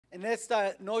En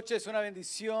esta noche es una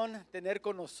bendición tener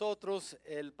con nosotros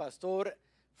el pastor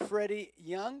Freddie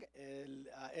Young. Él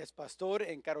es pastor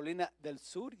en Carolina del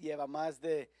Sur, lleva más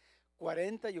de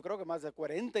 40, yo creo que más de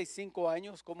 45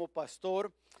 años como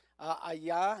pastor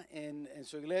allá en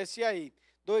su iglesia, y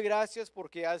doy gracias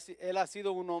porque él ha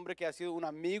sido un hombre que ha sido un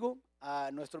amigo a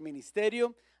nuestro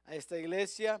ministerio, a esta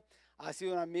iglesia, ha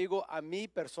sido un amigo a mí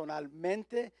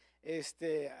personalmente.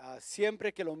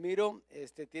 Siempre que lo miro,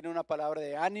 tiene una palabra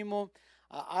de ánimo,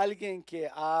 a alguien que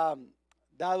ha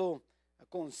dado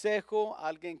consejo,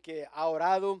 alguien que ha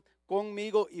orado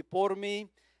conmigo y por mí,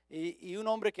 y un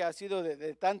hombre que ha sido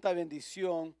de tanta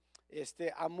bendición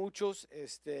a muchos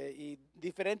y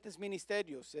diferentes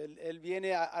ministerios. Él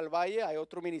viene al Valle, hay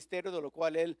otro ministerio de lo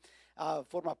cual él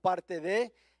forma parte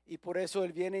de, y por eso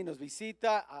él viene y nos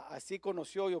visita. Así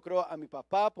conoció, yo creo, a mi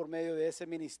papá por medio de ese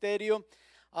ministerio.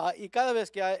 Y cada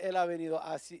vez que él ha venido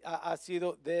ha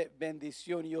sido de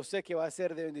bendición. Y yo sé que va a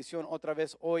ser de bendición otra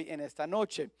vez hoy en esta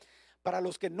noche. Para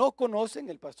los que no conocen,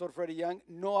 el pastor Freddie Young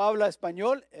no habla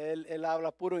español, él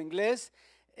habla puro inglés.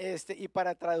 Y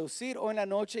para traducir hoy en la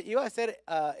noche iba a ser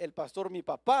el pastor mi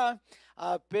papá,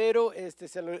 pero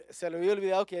se le había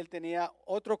olvidado que él tenía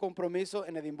otro compromiso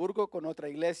en Edimburgo con otra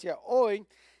iglesia hoy.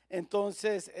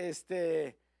 Entonces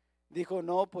dijo,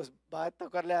 no, pues va a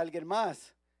tocarle a alguien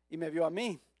más. Y me vio a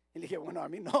mí. Y le dije, bueno, a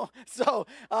mí no.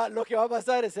 Lo que va a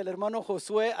pasar es el hermano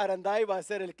Josué Aranday va a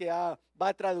ser el que va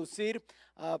a traducir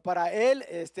para él.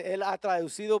 Él ha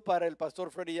traducido para el pastor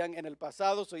Freddie Young en el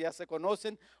pasado, ya se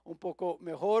conocen un poco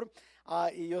mejor.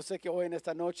 Y yo sé que hoy en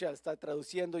esta noche al estar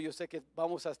traduciendo, yo sé que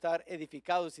vamos a estar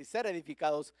edificados y ser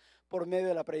edificados por medio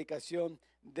de la predicación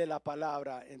de la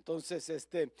palabra. Entonces,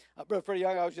 Brother Freddie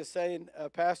Young, I was just saying,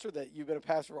 Pastor, that you've been a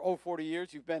pastor for over 40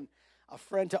 years. You've been a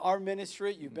friend to our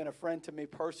ministry. You've been a friend to me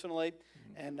personally,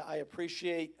 and I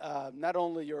appreciate not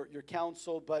only your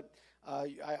counsel, but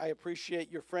I appreciate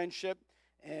your friendship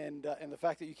and the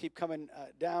fact that you keep coming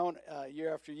down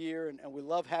year after year, and we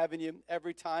love having you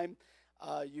every time.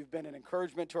 You've been an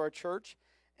encouragement to our church,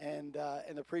 and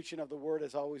the preaching of the word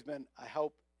has always been a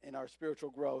help in our spiritual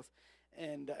growth.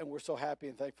 And we're so happy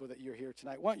and thankful that you're here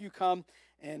tonight. Why don't you come,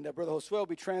 and Brother Josué will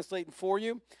be translating for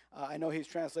you. I know he's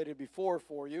translated before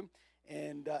for you.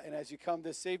 And as you come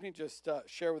this evening, just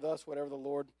share with us whatever the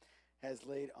Lord has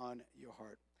laid on your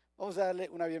heart. Vamos a darle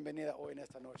una bienvenida hoy en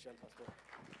esta noche al pastor.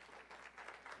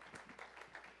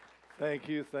 Thank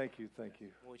you, thank you, thank you.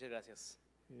 Muchas gracias.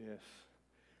 Yes.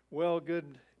 Well,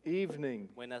 good evening.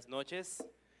 Buenas noches.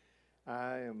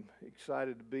 I am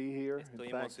excited to be here. Estoy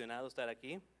In fact, emocionado de estar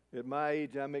aquí. at my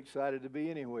age, I'm excited to be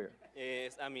anywhere.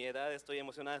 A mi edad estoy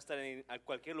emocionado de estar a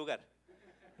cualquier lugar.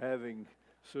 Having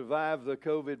survived the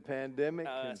COVID pandemic,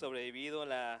 and Sobrevivido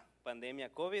la pandemia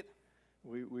COVID.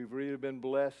 we've really been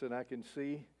blessed, and I can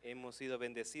see Hemos sido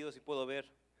bendecidos y puedo ver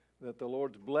that the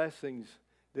Lord's blessings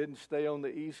didn't stay on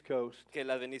the East Coast, que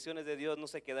las bendiciones de Dios no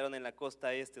se quedaron en la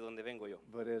costa este donde vengo yo,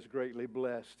 but has greatly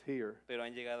blessed here. pero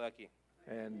han llegado aquí.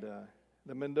 And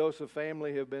the Mendoza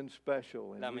family have been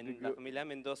special, La and we familia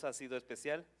Mendoza ha sido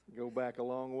especial. go back a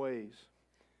long ways.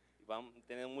 Vamos a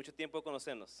tener mucho tiempo de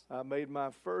conocernos. I made my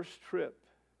first trip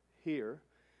here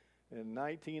in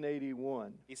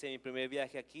 1981 Hice mi primer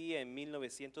viaje aquí en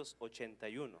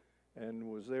 1981, and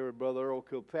was there with Brother Earl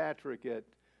Kilpatrick at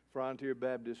Frontier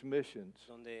Baptist Missions.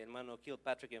 donde hermano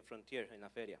Kilpatrick en Frontier, en la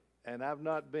feria. And I've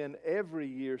not been every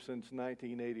year since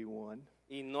 1981,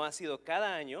 Y no ha sido cada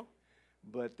año,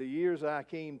 but the years I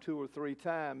came 2 or 3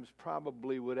 times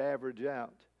probably would average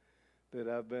out that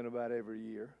I've been about every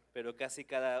year. pero casi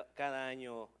cada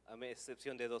año, a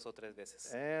excepción de 2 o 3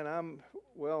 veces. And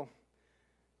well,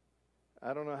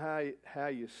 I don't know how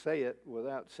you say it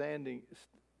without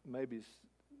maybe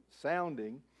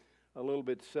sounding a little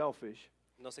bit selfish,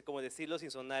 No sé cómo decirlo sin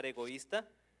sonar egoísta.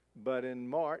 but in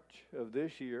March of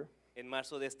this year, En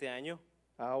marzo de este año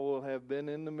I will have been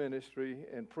in the ministry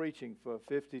and preaching for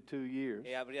 52 years.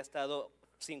 habría estado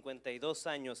 52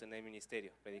 años en el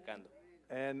ministerio predicando.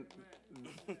 And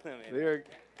they're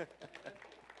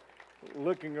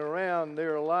looking around,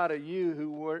 there are a lot of you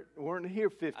who weren't here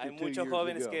 52 Hay muchos years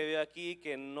jóvenes ago. que veo aquí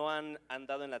que no han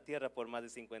andado en la tierra por más de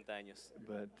 50 años.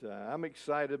 But I'm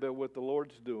excited about what the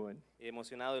Lord's doing.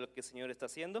 Emocionado de lo que el Señor está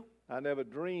haciendo. I never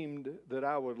dreamed that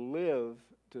I would live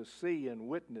to see and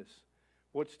witness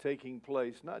what's taking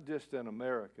place, not just in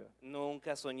America,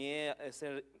 Nunca soñé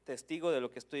ser testigo de lo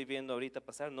que estoy viendo ahorita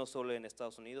pasar, no solo en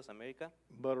Estados Unidos, América,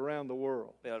 but around the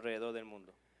world. pero alrededor del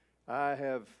mundo. I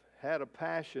have had a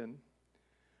passion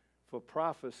for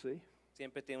prophecy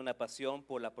Siempre tiene una pasión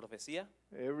por la profecía.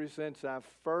 ever since I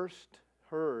first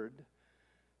heard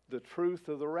the truth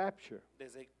of the rapture,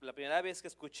 Desde la primera vez que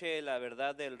escuché la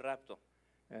verdad del rapto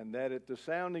and that at the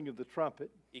sounding of the trumpet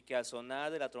y que al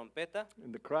sonar de la trompeta,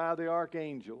 and the cry of the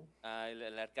archangel,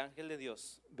 el arcángel de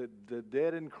Dios, the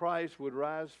dead in Christ would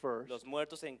rise first, los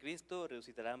muertos en Cristo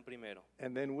resucitarán primero.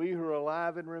 and then we who are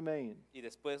alive and remain Y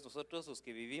después nosotros, los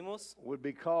que vivimos, would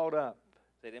be called up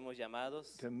seremos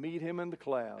llamados to meet him in the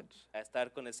clouds a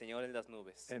estar con el Señor en las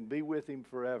nubes and be with him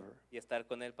forever. y estar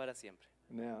con Él para siempre.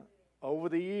 Now, over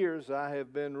the years, I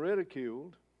have been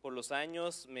ridiculed Por los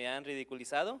años me han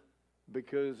ridiculizado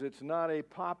because it's not a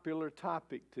popular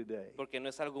topic today. porque no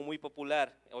es algo muy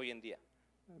popular hoy en día.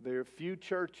 There are few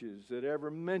churches that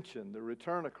ever mention the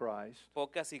return of Christ,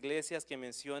 Pocas iglesias que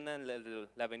mencionan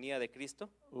la venida de Cristo,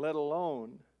 let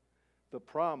alone the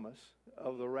promise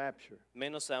of the rapture.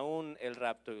 menos aún el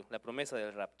rapto, la promesa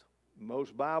del rapto.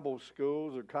 Most Bible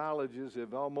schools or colleges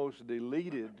have almost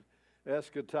deleted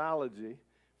eschatology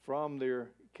from their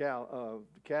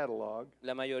catalog,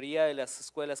 La mayoría de las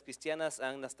escuelas cristianas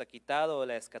han hasta quitado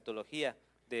la escatología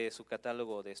de su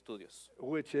catálogo de estudios,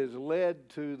 which has led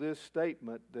to this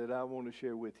statement that I want to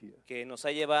share with you. que nos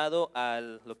ha llevado a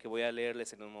lo que voy a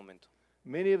leerles en un momento.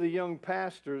 Many of the young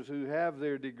pastors who have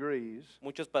their degrees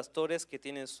Muchos pastores que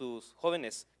tienen sus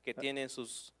jóvenes, que tienen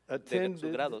sus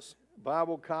attended grados,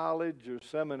 Bible college or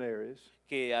seminaries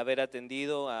que haber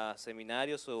atendido a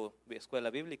seminarios o escuela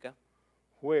bíblica,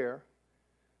 where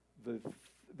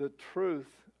the truth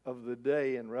of the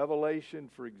day in Revelation,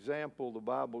 for example, the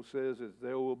Bible says that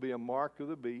there will be a mark of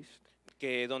the beast,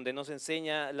 que donde nos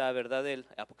enseña la verdad del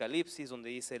Apocalipsis, donde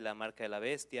dice la marca de la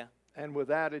bestia, and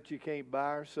without it you can't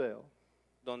buy or sell.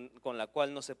 con la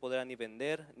cual no se podrá ni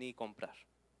vender ni comprar.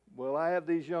 Well, I have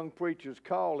these young preachers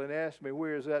call and ask me,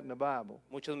 where is that in the Bible?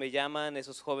 Muchos me llaman,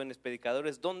 esos jóvenes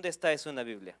predicadores, ¿dónde está eso en la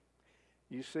Biblia?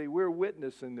 You see, we're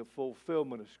witnessing the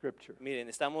fulfillment of Scripture. Miren,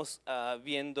 estamos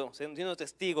siendo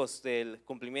testigos del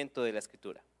cumplimiento de la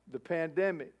Escritura. The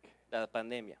pandemic La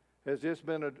pandemia has just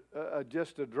been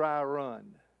just a dry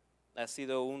run. ha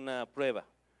sido una prueba.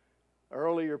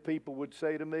 Earlier, people would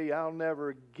say to me, I'll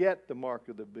never get the mark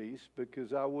of the beast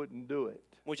because I wouldn't do it.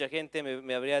 Mucha gente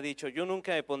me habría dicho, yo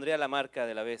nunca me pondría la marca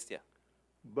de la bestia,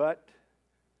 But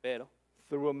pero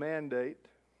through a mandate,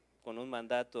 con un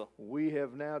mandato we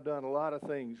have now done a lot of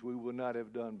things we would not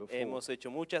have done before. hemos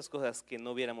hecho muchas cosas que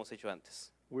no hubiéramos hecho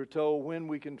antes. We're told when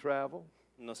we can travel.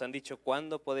 Nos han dicho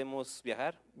cuándo podemos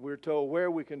viajar, We're told where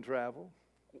we can travel.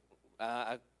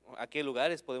 a qué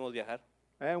lugares podemos viajar,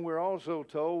 And we're also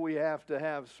told we have to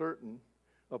have certain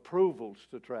approvals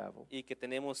to travel. y que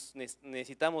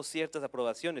necesitamos ciertas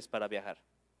aprobaciones para viajar.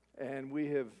 And we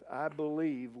have, I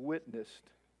believe, witnessed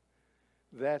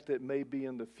that may be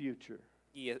in the future.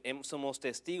 Y somos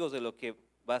testigos de lo que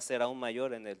va a ser aún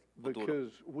mayor en el futuro.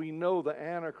 Because we know the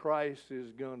Antichrist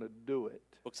is going to do it.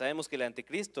 Porque sabemos que el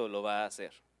anticristo lo va a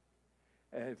hacer.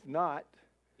 And if not,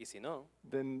 Y si no,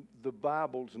 then the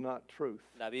Bible's not truth.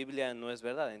 la Biblia no es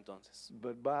verdad entonces.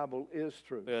 But Bible is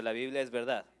truth. Pero la Biblia es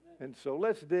verdad. And so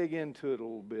let's dig into it a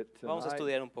little bit Vamos a tonight.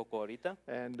 estudiar un poco ahorita.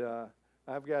 And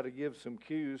I've got to give some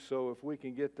cues, so if we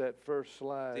can get that first Si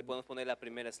slide podemos poner la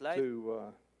primera slide.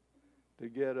 to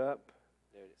get up.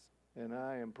 There it is. And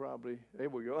I am probably, there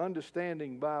we go,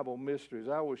 Understanding Bible Mysteries.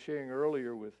 I was sharing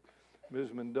earlier with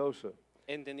Ms. Mendoza.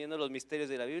 Entendiendo los misterios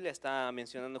de la Biblia, está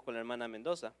mencionando con la hermana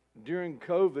Mendoza. During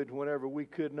COVID, whenever we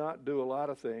could not do a lot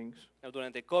of things,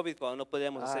 Durante COVID, cuando no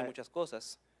podíamos hacer muchas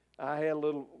cosas, I had a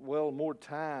little, well, more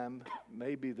time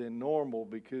maybe than normal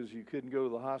because you couldn't go to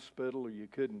the hospital or you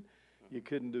couldn't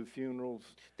do funerals,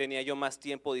 tenía yo más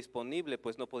tiempo disponible,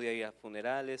 pues no podía ir a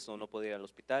funerales o no podía ir al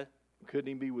hospital, couldn't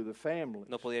even be with the family.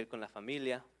 no podía ir con la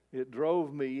familia. It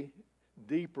drove me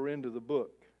deeper into the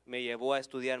book. Me llevó a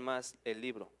estudiar más el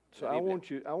libro. So la I Biblia.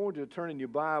 want you to turn in your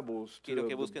Bibles to Quiero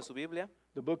que busquen su Biblia,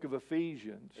 the book of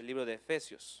Ephesians. el libro de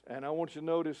Efesios, And I want you to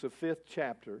notice the 5th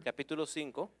chapter. capítulo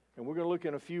 5, And we're going to look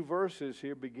at a few verses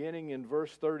here, beginning in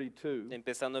verse 32.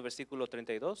 empezando el versículo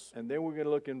 32, And then we're going to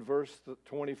look in verse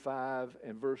 25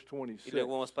 and verse y 26.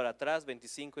 luego vamos para atrás,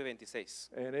 25 y 26.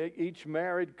 And each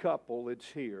married couple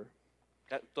that's here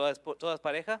 ¿Todas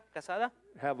pareja casada?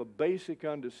 have a basic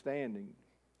understanding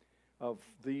of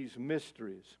these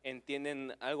mysteries.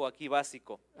 Entienden algo aquí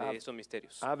básico de esos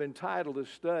misterios. I've entitled the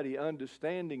study,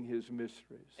 Understanding His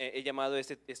Mysteries. He llamado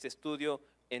este estudio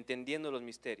Entendiendo los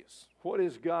misterios. What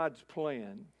is God's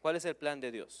plan ¿Cuál es el plan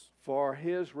de Dios for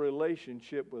His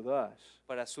relationship with us,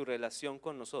 para su relación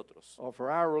con nosotros or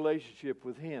for our relationship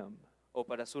with Him? o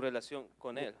para su relación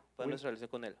con Él, para nuestra relación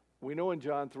con Él? We know in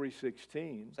John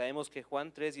 3:16, Sabemos que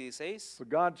Juan 3:16, for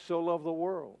God so loved the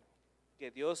world.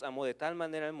 que Dios amó de tal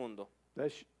manera al mundo,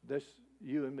 That's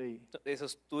you and me. eso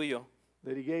es tuyo,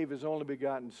 that he gave his only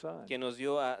begotten Son, que nos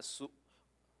dio a su,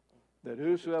 that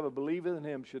whosoever believeth in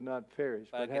him should not perish,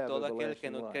 para but que have todo aquel que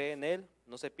everlasting no life. cree en él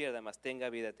no se pierda, mas tenga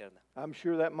vida eterna. I'm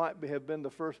sure that might have been the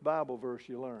first Bible verse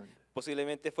you learned.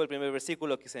 Posiblemente fue el primer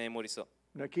versículo que se memorizó.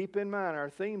 Now keep in mind, our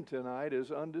theme tonight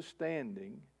is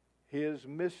understanding his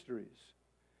mysteries.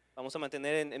 Vamos a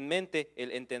mantener en mente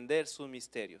el entender sus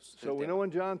misterios. So we know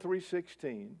in John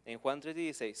 3:16, En Juan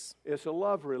 3:16 it's a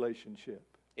love relationship.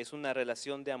 es una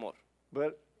relación de amor,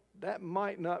 But that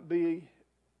might not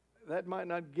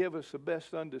give us the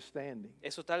best understanding.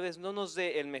 eso tal vez no nos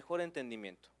dé el mejor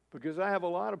entendimiento, Because I have a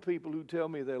lot of people who tell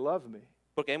me they love me,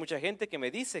 porque hay mucha gente que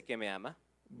me dice que me ama,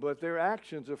 but their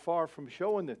actions are far from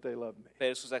showing that they love me.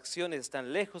 pero sus acciones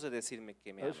están lejos de decirme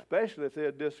que me aman. Especially if they're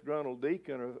a disgruntled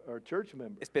deacon or church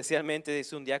member. Especialmente si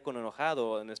es un diácono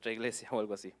enojado en nuestra iglesia o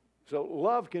algo así. So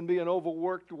love can be an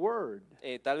overworked word.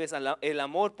 Tal vez el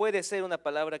amor puede ser una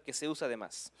palabra que se usa de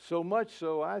más. So much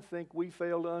so, I think we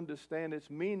fail to understand its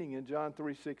meaning in John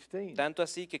 3:16. Tanto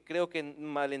así que creo que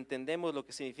malentendemos lo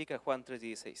que significa Juan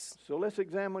 3:16. So let's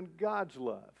examine God's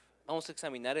love. Vamos a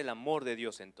examinar el amor de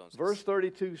Dios entonces. Verse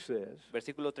 32 says,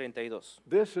 Versículo 32.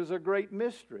 this is a great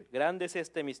mystery. Grande es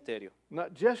este misterio.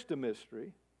 Not just a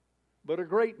mystery, but a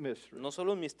great mystery. No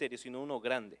solo un misterio, sino uno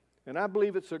grande. And I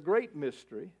believe it's a great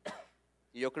mystery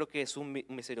Y yo creo que es un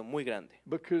misterio muy grande.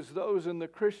 because those in the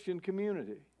Christian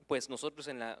community Pues nosotros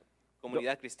en la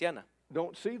comunidad cristiana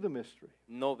don't see the mystery,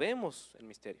 no vemos el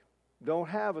misterio. don't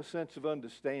have a sense of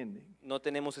understanding No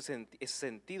tenemos ese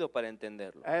sentido para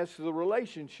entenderlo. as to the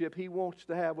relationship he wants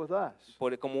to have with us.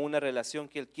 Como una relación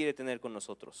que Él quiere tener con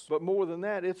nosotros. But more than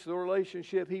that, it's the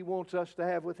relationship he wants us to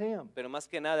have with him. Pero más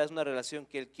que nada es una relación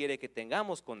que Él quiere que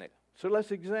tengamos con Él. So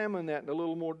let's examine that in a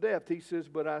little more depth. He says,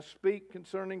 but I speak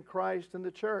concerning Christ and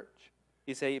the church.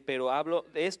 Dice, pero hablo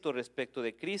de esto respecto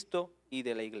de Cristo y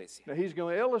de la iglesia. Now he's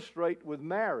going to illustrate with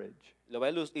marriage. Lo va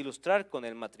a ilustrar con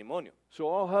el matrimonio. So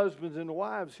all husbands and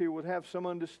wives here would have some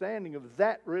understanding of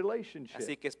that relationship.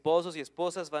 Así que esposos y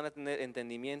esposas van a tener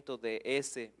entendimiento de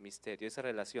ese misterio, esa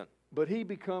relación. But he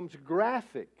becomes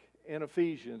graphic in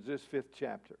Ephesians, this 5th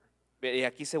chapter. Y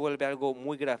aquí se vuelve algo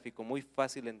muy gráfico, muy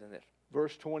fácil de entender.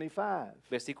 Verse 25.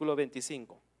 Versículo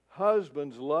 25.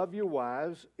 Husbands, love your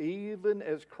wives, even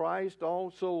as Christ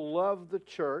also loved the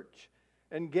church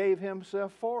and gave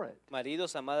himself for it.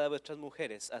 Maridos, amad a vuestras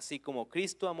mujeres, así como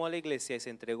Cristo amó a la iglesia y se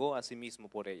entregó a sí mismo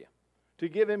por ella. To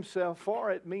give himself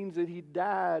for it means that he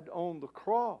died on the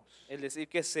cross, El decir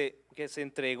que se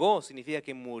entregó significa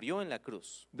que murió en la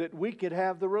cruz that we could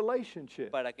have the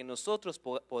relationship. para que nosotros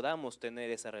podamos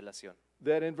tener esa relación,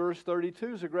 That in verse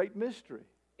 32 is a great mystery.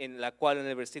 en la cual en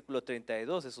el versículo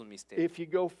 32 es un misterio. If you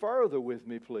go further with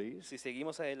me, please, Si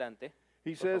seguimos adelante,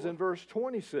 he says in verse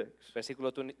 26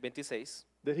 versículo 26,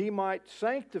 that he might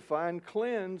sanctify and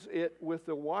cleanse it with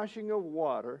the washing of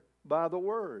water by the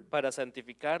word. para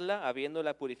santificarla,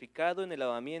 habiéndola purificado en el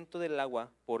lavamiento del agua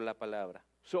por la palabra.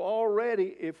 So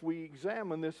already, if we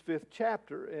examine this 5th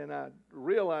chapter, and I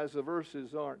realize the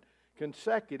verses aren't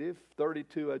consecutive,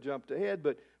 32 I jumped ahead,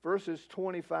 but verses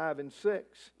 25 and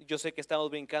 6 Yo sé que estamos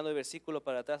brincando de versículo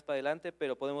para atrás, para adelante,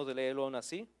 pero podemos leerlo aún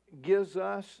así. gives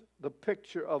us the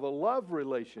picture of a love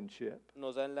relationship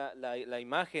Nos dan la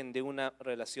imagen de una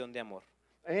relación de amor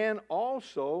and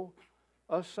also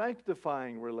a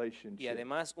sanctifying y relationship.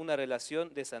 además una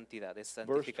relación de santidad, de Verse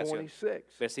santificación.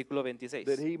 26, Versículo 26.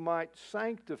 that he might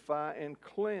sanctify and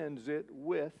cleanse it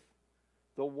with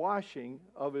the washing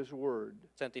of his word.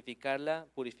 Santificarla,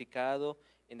 purificado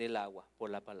en el agua por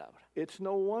la palabra. It's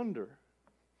no wonder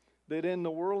that in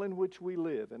the world in which we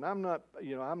live, and I'm not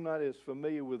as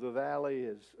familiar with the valley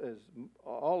as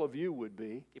all of you would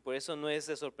be, Y por eso no es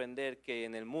de sorprender que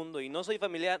en el mundo, y no soy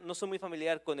muy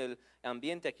familiar con el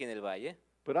ambiente aquí en el valle,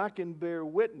 but I can bear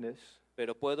witness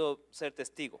pero puedo ser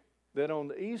testigo that on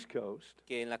the East Coast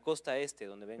que en la costa este,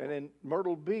 donde vengo, and in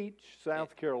Myrtle Beach,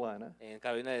 South Carolina, en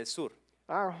Carolina del Sur,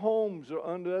 our homes are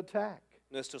under attack.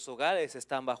 nuestros hogares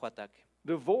están bajo ataque.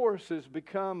 Divorce has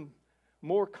become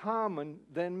more common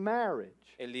than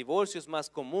marriage. El divorcio es más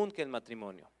común que el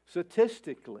matrimonio,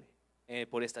 Statistically,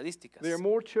 por estadísticas. there are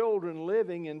more children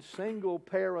living in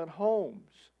single-parent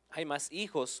homes Hay más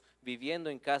hijos viviendo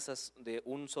en casas de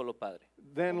un solo padre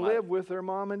than o madre live with their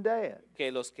mom and dad.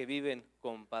 que los que viven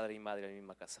con padre y madre en la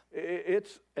misma casa.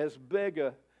 It's as big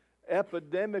a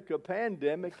epidemic, a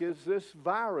pandemic as this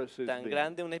virus has Tan been.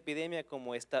 grande una epidemia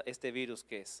como este virus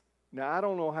que es. Now, I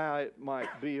don't know how it might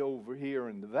be over here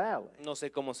in the valley, No sé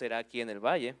cómo será aquí en el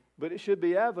valle, but it should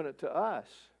be evident to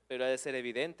us pero ha de ser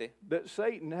evidente that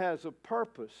Satan has a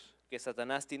purpose que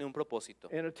Satanás tiene un propósito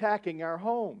in attacking our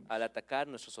homes. al atacar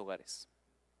nuestros hogares.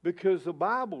 Because the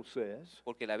Bible says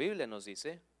Porque la Biblia nos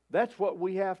dice that's what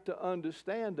we have to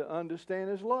understand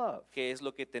His love. que es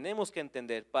lo que tenemos que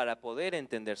entender para poder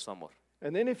entender su amor.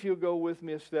 And then if you go with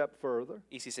me a step further,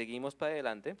 Y si seguimos para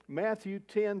adelante, Matthew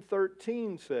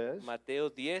 10:13 says, Mateo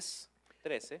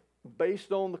 10:13,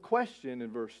 based on the question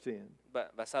in verse 10,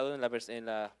 basado en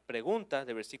la pregunta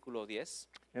del versículo 10,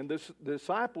 and the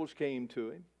disciples came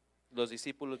to him los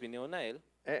discípulos vinieron a él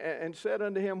and said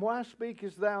unto him, Why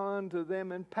speakest thou unto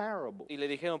them in parables? y le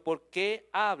dijeron, ¿por qué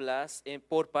hablas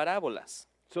por parábolas?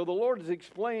 So the Lord is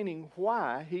explaining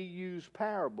why he used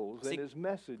parables Así- in his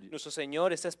messages. Nuestro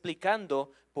Señor está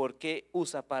explicando por qué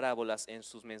usa parábolas en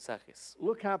sus mensajes.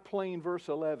 Look how plain verse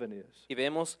 11 is. Y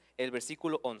vemos el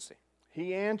versículo 11.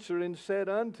 He answered and said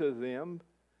unto them,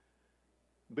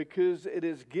 Because it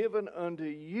is given unto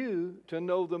you to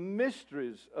know the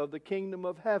mysteries of the kingdom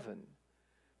of heaven,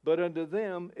 but unto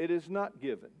them it is not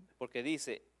given. Porque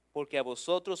dice, porque a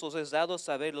vosotros os es dado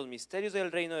saber los misterios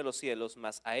del reino de los cielos,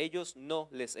 mas a ellos no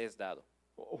les es dado.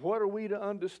 What are we to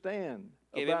understand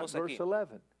 ¿Qué about vemos verse aquí?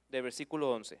 11? Del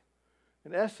versículo 11.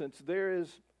 In essence, there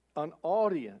is an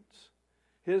audience,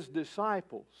 his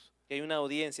disciples. Que hay una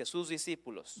audiencia, sus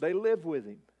discípulos. They live with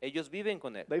him. Ellos viven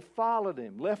con él. They followed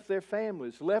him, left their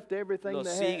families, left everything Los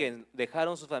they had. siguen,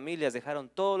 dejaron sus familias, dejaron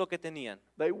todo lo que tenían.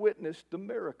 They witnessed the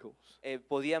miracles.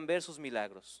 Podían ver sus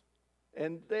milagros.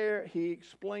 And there he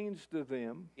explains to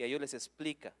them Y a ellos les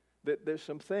explica that there's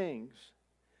some things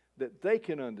that they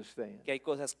can understand que hay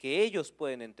cosas que ellos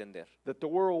pueden entender, that the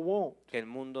world won't. que el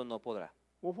mundo no podrá.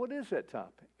 Well, what is that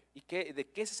topic? ¿Y de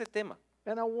qué es ese tema?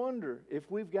 And I wonder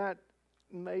if we've got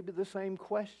maybe the same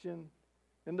question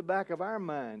in the back of our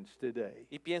minds today.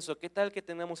 Y pienso, ¿qué tal que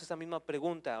tenemos esa misma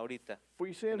pregunta ahorita? For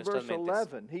you see in nuestras verse mentes.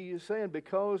 11, he is saying,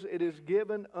 Because it is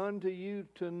given unto you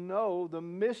to know the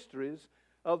mysteries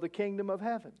of the kingdom of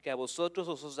heaven. Que a vosotros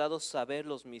os es dado saber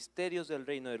los misterios del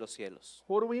reino de los cielos.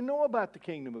 What do we know about the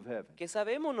kingdom of heaven? ¿Qué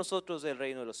sabemos nosotros del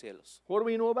reino de los cielos? What do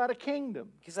we know about a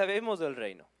kingdom? ¿Qué sabemos del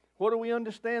reino? What do we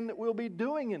understand that we'll be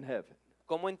doing in heaven?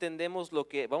 ¿Cómo entendemos lo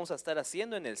que vamos a estar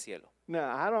haciendo en el cielo?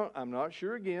 Now, I'm not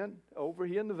sure again, over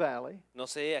here in the valley, No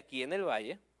sé, aquí en el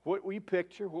valle, what we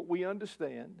picture, what we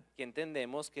understand. que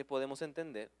entendemos, que podemos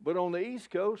entender, But on the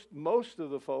East Coast, most of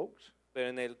the folks pero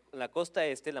en la costa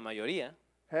este, la mayoría,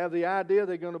 have the idea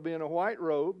they're going to be in a white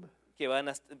robe que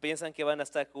piensan que van a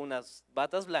estar con unas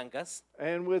batas blancas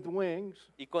and with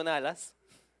wings, y con alas,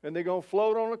 and they're going to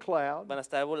float on a cloud, van a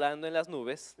estar volando en las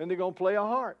nubes, and they're going to play a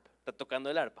harp. está tocando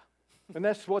el arpa. And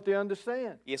that's what they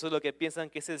understand. Y eso es lo que piensan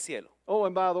que es el cielo. Oh,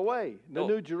 and by the way, the Oh.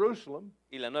 New Jerusalem,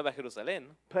 Y la Nueva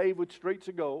Jerusalén, paved with streets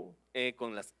of gold,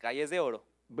 con las calles de oro,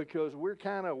 because we're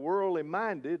kind of worldly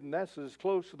minded, and that's as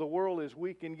close to the world as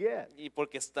we can get. y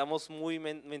porque estamos muy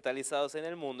mentalizados en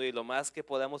el mundo y lo más que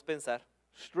podamos pensar,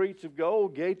 Streets of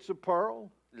gold, gates of pearl,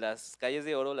 las calles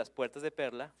de oro, las puertas de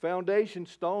perla, foundation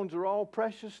stones are all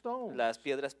precious stones. las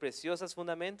piedras preciosas,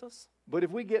 fundamentos, But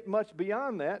if we get much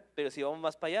beyond that, pero si vamos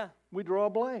más para allá, we draw a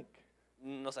blank.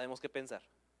 no sabemos qué pensar.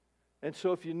 And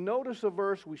so if you notice the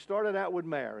verse, we started out with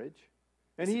marriage,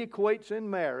 and he equates in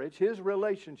marriage his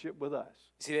relationship with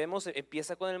us. Si vemos,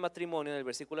 empieza con el matrimonio en el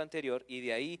versículo anterior y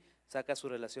de ahí saca su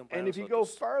relación para And if you go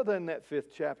nosotros. further in that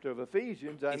 5th chapter of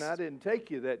Ephesians, and I Yes. didn't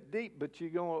take you that deep, but you're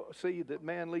going to see that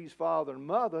man leaves father and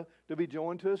mother to be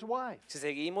joined to his wife. Si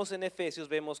seguimos en Efesios,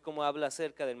 vemos cómo habla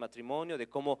acerca del matrimonio, de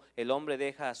cómo el hombre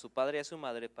deja a su padre y a su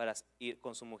madre para ir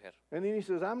con su mujer. And then he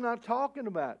says, I'm not talking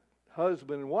about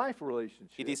husband and wife Y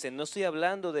relationship, dice, no estoy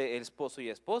hablando de el esposo y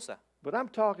esposa, but I'm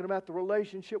talking about the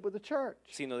relationship with the church.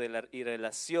 sino de la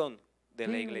relación de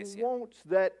la He iglesia. wants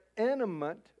that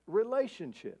intimate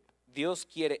relationship. Dios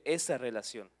quiere esa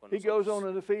relación con He goes on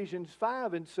nosotros. in Ephesians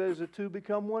 5 and says the two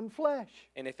become one flesh.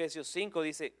 En Efesios 5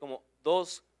 dice, como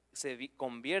dos se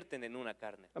convierten en una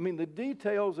carne. I mean, the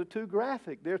details are too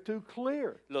graphic, they're too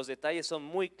clear. Los detalles son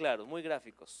muy claros, muy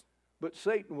gráficos. But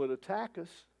Satan would attack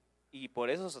us Y por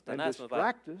eso and Satanás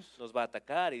distract us nos va a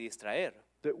atacar y distraer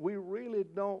that we really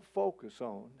don't focus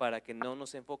on para que no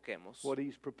nos enfoquemos what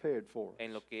he's prepared for us.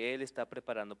 en lo que Él está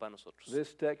preparando para nosotros.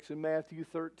 This text in Matthew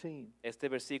 13, Este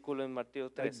versículo en Mateo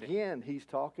 13, again, he's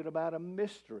talking about a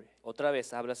mystery. otra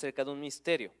vez habla acerca de un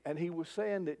misterio. And he was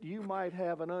saying that you might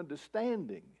have an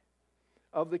understanding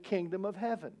of the kingdom of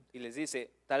heaven. Y les dice,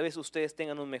 tal vez ustedes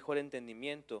tengan un mejor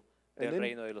entendimiento del And then-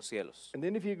 reino de los cielos. And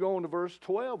then if you go on to verse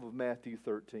 12 of Matthew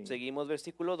 13, Seguimos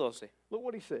versículo 12. look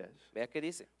what he says. Vea qué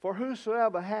dice. For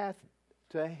whosoever hath,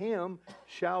 to him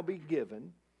shall be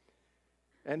given,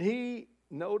 and he,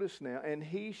 notice now, and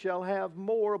he shall have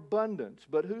more abundance.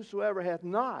 But whosoever hath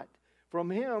not, from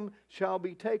him shall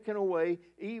be taken away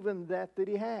even that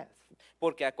he hath.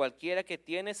 Porque a cualquiera que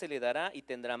tiene se le dará y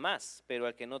tendrá más, pero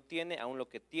al que no tiene, aun lo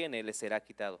que tiene le será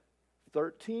quitado.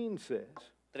 13 says,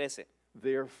 13.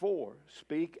 Therefore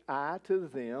speak I to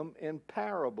them in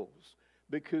parables,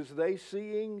 because they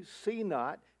seeing see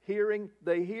not, hearing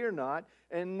they hear not,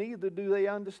 and neither do they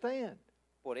understand.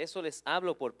 Por eso les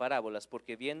hablo por parábolas,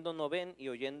 porque viendo no ven y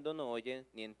oyendo no oyen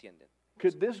ni entienden.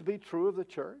 Could this be true of the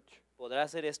church? ¿Podrá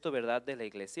ser esto verdad de la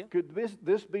iglesia? Could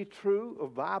this be true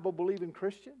of Bible-believing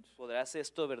Christians? ¿Podrá ser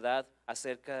esto verdad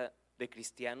acerca de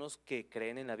cristianos que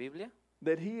creen en la Biblia?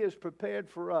 That he has prepared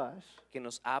for us Que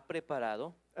nos ha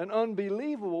preparado an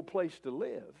unbelievable place to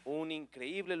live. un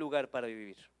increíble lugar para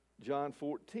vivir. John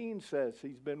 14 says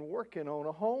he's been working on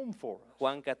a home for us.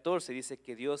 Juan 14 dice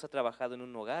que Dios ha trabajado en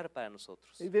un hogar para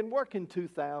nosotros. He's been working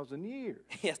 2,000 years,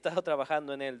 Y ha estado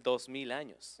trabajando en él 2000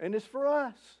 años. and it's for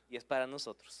us. Y es para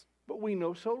nosotros. But we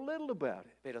know so little about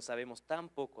it. Pero sabemos tan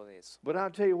poco de eso. But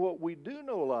I'll tell you what we do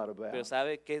know a lot about. Pero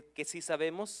 ¿sabe qué sí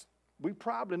sabemos? We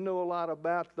probably know a lot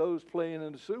about those playing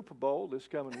in the Super Bowl this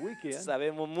coming weekend.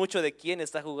 Sabemos mucho de quién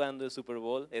está jugando el Super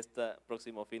Bowl este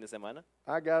próximo fin de semana.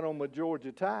 I got on my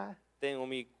Georgia tie. Tengo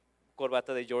mi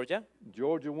corbata de Georgia.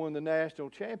 Georgia won the national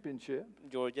championship,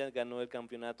 Georgia ganó el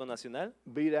campeonato nacional.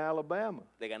 beat Alabama.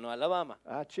 Le ganó a Alabama.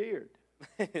 I cheered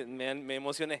Me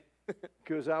emocioné.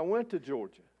 because I went to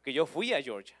Georgia. Que yo fui a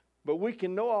Georgia. But we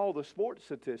can know all the sports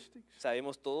statistics.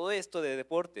 Sabemos todo esto de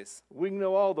deportes. We can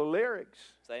know all the lyrics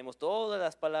Sabemos todas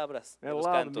las palabras de and a los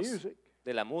lot of cantos, music.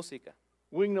 de la música.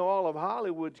 We can know all of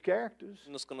Hollywood's characters.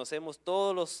 Nos conocemos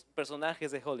todos los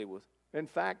personajes de Hollywood. In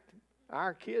fact,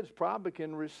 our kids probably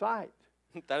can recite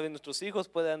Tal vez nuestros hijos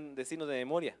puedan decirnos de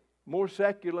memoria more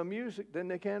secular music than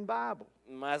they can Bible.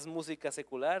 más música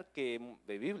secular que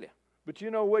de Biblia. But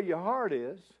you know where your heart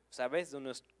is ¿Sabes?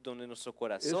 Donde nuestro is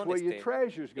corazón where your esté,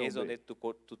 treasure's going es to donde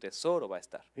be. tu tesoro va a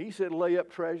estar. He said, lay up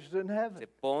treasures in heaven.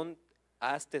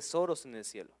 Haz tesoros en el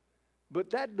cielo. But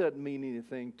that doesn't mean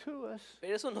anything to us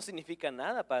Pero eso no significa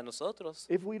nada para nosotros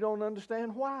if we don't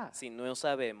understand why. si no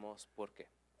sabemos por qué.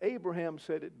 Abraham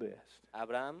said it best.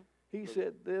 Abraham He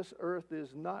said, this earth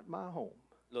is not my home.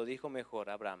 lo dijo mejor,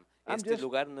 Abraham. I'm Este just-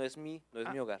 lugar no es mi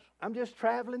hogar. I'm just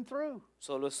traveling through.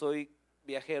 Solo soy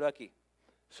viajero aquí.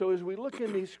 So as we look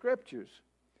in these scriptures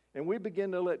and we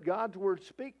begin to let God's word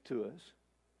speak to us,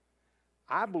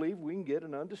 I believe we can get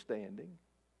an understanding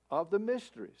of the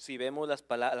mysteries. Si vemos la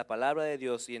palabra de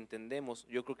Dios y entendemos,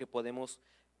 yo creo que podemos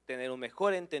tener un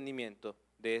mejor entendimiento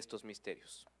de estos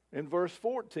misterios. In verse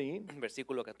 14,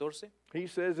 Versículo 14. he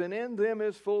says, and in them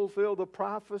is fulfilled the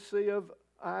prophecy of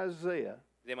Isaiah.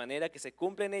 De manera que se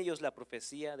cumple en ellos la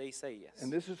profecía de Isaías.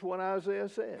 And this is what Isaiah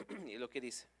said. Y lo que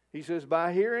dice, He says,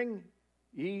 by hearing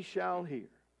ye shall hear,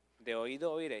 de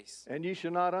oído oiréis and ye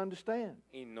shall not understand.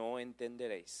 y no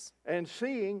entenderéis. And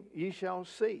seeing ye shall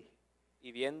see,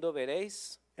 Y viendo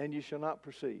veréis and ye shall not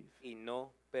perceive. y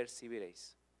no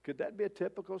percibiréis. Could that be a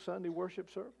typical Sunday worship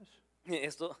service?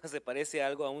 Esto se parece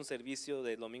algo a un servicio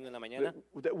de domingo en la mañana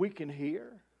That we can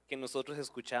hear? que nosotros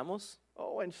escuchamos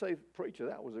Oh, and say, preacher,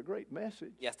 that was a great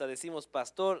message. y hasta decimos,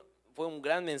 pastor, fue un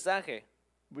gran mensaje,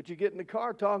 But you get in the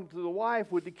car talking to the wife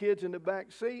with the kids in the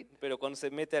back seat, pero cuando se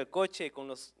mete al coche con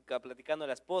platicando a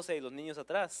la esposa y los niños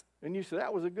atrás, and you say,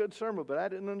 that was a good sermon, but I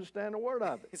didn't understand a word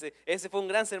of it. dice, ese fue un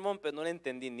gran sermón, pero no le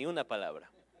entendí ni una palabra.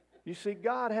 You see,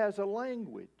 God has a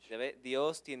language, Ya ve,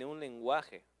 Dios tiene un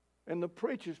lenguaje and the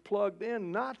preacher's plugged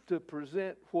in not to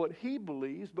present what he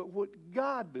believes, but what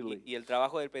God believes. y el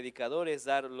trabajo del predicador es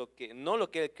dar no lo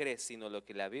que él cree, sino lo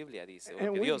que la Biblia dice, o lo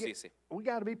And que Dios dice. we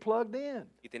got to be plugged in.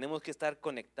 Y tenemos que estar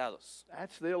conectados.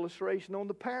 That's the illustration on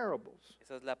the parables.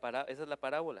 Esa es la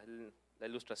parábola, la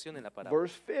ilustración en la parábola.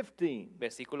 Verse 15.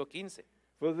 Versículo 15.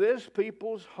 For this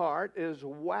people's heart is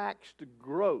waxed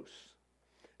gross,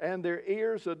 and their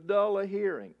ears are dull of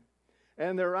hearing,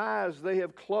 and their eyes they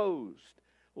have closed,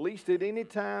 lest at any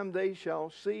time they shall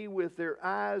see with their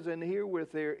eyes and hear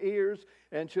with their ears,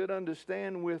 and should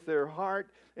understand with their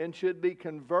heart, and should be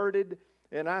converted,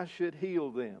 and I should heal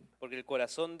them. Porque el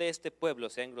corazón de este pueblo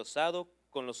se ha engrosado,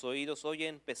 con los oídos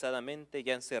oyen pesadamente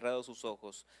y han cerrado sus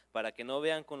ojos, para que no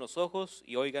vean con los ojos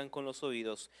y oigan con los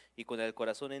oídos, y con el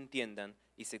corazón entiendan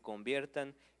y se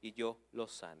conviertan y yo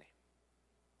los sane.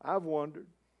 I've wondered.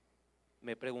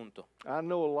 Me pregunto, I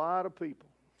know a lot of people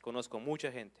conozco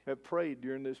mucha gente have prayed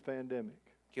during this pandemic.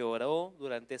 que oró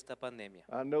durante esta pandemia.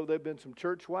 I know there have been some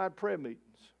church-wide prayer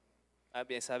meetings,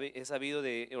 He sabido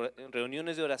de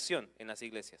reuniones de oración en las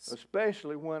iglesias,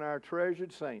 especially when our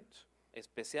treasured saints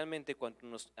especialmente cuando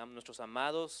nuestros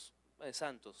amados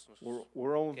santos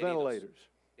were on queridos ventilators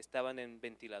estaban en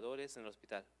ventiladores en el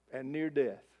hospital, and near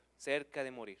death. cerca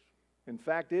de morir. In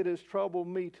fact, it has troubled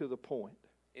me to the point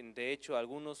De hecho,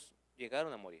 algunos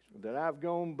llegaron a morir. that I've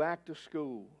gone back to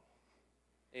school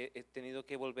He tenido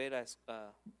que volver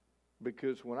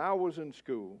because when I was in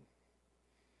school,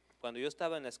 cuando yo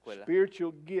estaba en la escuela,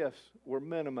 spiritual gifts were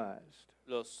minimized.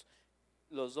 los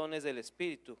dones del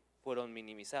Espíritu fueron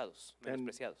minimizados,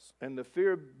 menospreciados. And the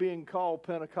fear of being called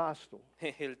Pentecostal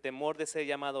El temor de ser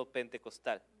llamado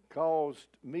pentecostal caused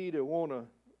me to want to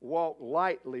walk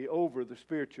lightly over the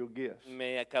spiritual gifts,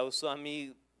 me causó a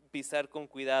mí pisar con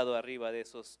cuidado arriba de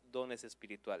esos dones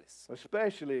espirituales,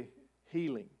 especially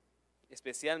healing,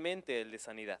 especialmente el de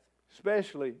sanidad,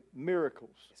 especially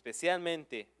miracles.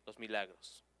 especialmente los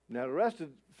milagros. Now, the rest of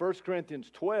 1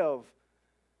 Corinthians 12,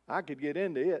 I could get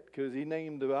into it because he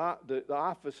named the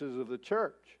offices of the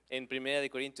church En 1 de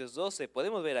Corintios 12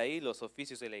 podemos ver ahí los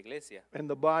oficios de la iglesia and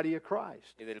the body of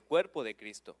Christ. y del cuerpo de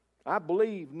Cristo. I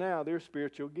believe now they're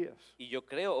spiritual gifts, Y yo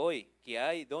creo hoy que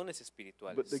hay dones but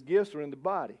espirituales, the gifts are in the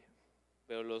body.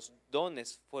 pero los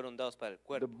dones fueron dados para el The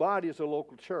cuerpo body is a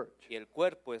local church. y el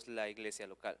cuerpo es la iglesia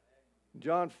local.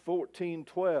 John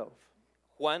 14:12,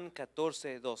 Juan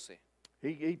 14:12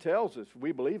 he tells us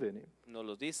we believe in him. nos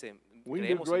lo dice. We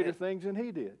can do Creemos en greater él. things than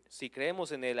he did. Si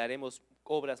creemos en él, haremos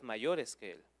obras mayores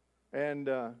que él. And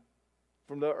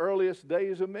from the earliest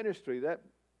days of ministry,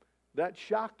 that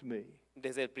shocked me.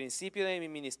 Desde el principio de mi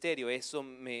ministerio, eso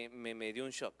me dio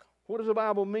un shock. What does the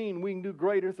Bible mean? We can do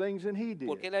greater things than he did.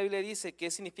 Porque la Biblia dice que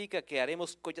significa que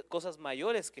haremos cosas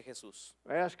mayores que Jesús.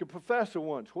 I asked a professor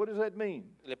once, what does that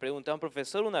mean? Le pregunté a un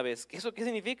profesor una vez, ¿eso qué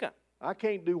significa? I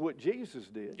can't do what Jesus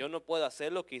did. Yo no puedo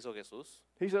hacer lo que hizo Jesús.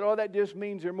 He said, oh, that just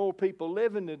means there are more people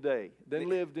living today than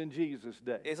lived in Jesus'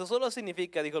 day. Eso solo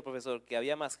significa, dijo el profesor, que hay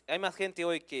más gente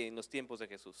hoy que en los tiempos de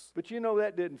Jesús. But you know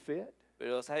that didn't fit.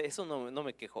 Pero ¿sabe? Eso no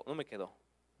me quedó, no me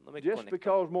Just conectó.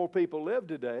 because more people live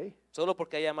today Solo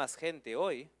porque haya más gente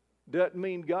hoy, doesn't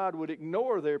mean God would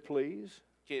ignore their pleas.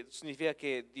 que significa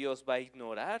que Dios va a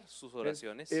ignorar sus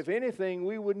oraciones. If anything,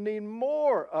 we would need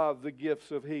more of the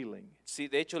gifts of healing. Sí,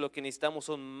 de hecho, lo que necesitamos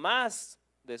son más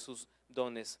de sus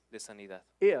dones de sanidad.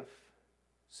 If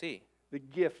Sí, the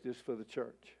gift is for the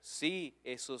church. sí,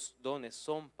 esos dones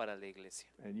son para la iglesia.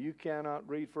 And you cannot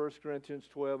read 1 Corinthians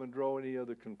 12 and draw any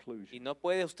other Y conclusion. no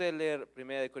puede usted leer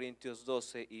 1 de Corintios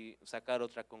 12 y sacar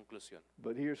otra conclusión.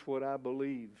 But here's what I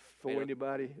believe for Pero-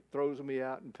 anybody throws me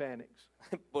out and panics.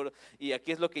 Y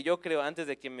aquí es lo que yo creo antes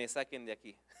de que me saquen de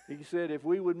aquí. He said if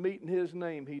we would meet in his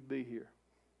name, he'd be here.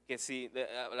 Que si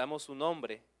hablamos su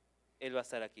nombre, Él va a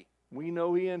estar aquí. We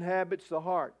know he inhabits the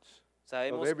hearts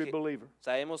of every believer.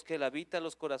 Sabemos que Él habita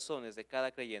los corazones de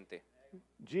cada creyente.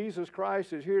 Jesus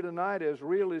Christ is here tonight as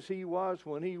real as he was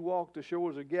when he walked the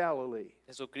shores of Galilee.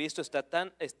 Jesucristo está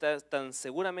tan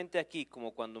seguramente aquí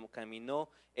como cuando caminó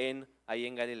ahí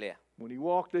en Galilea. When he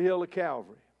walked the hill of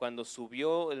Calvary. Cuando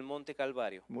subió el monte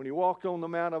Calvario. When he walked on the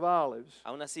Mount of Olives.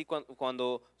 Aún así,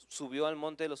 cuando subió al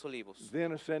monte de los olivos.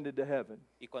 Then ascended to heaven.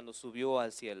 Y cuando subió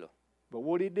al cielo. But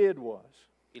what he did was,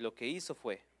 Y lo que hizo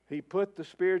fue, he put the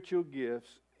spiritual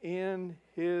gifts in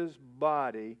his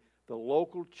body, the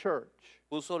local church,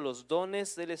 puso los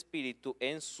dones del Espíritu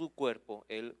en su cuerpo,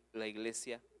 la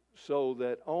iglesia, so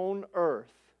that on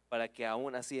earth para que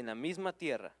aún así en la misma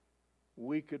tierra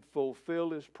we could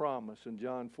fulfill his promise in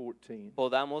John 14.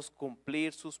 podamos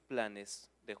cumplir sus planes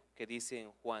que dice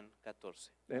en Juan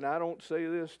 14. And I don't say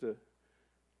this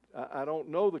I don't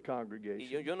know the Y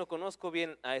congregation, yo no conozco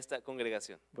bien a esta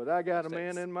congregación, but I got a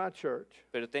man in my church.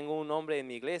 pero tengo un hombre en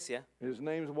mi iglesia, His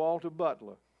name's Walter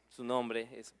Butler. su nombre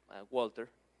es Walter.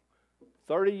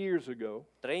 30 years ago,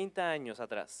 30 años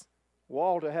atrás,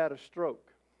 Walter had a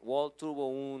stroke, Walt tuvo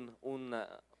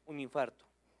un infarto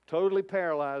totally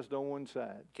paralyzed on one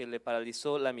side. que le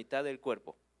paralizó la mitad del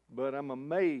cuerpo. But I'm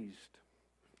amazed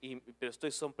Pero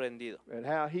estoy sorprendido at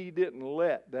how he didn't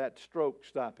let that stroke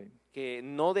stop him. que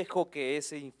no dejó que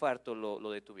ese infarto lo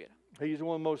detuviera. He's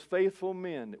one of the most faithful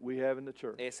men that we have in the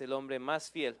church. Es el hombre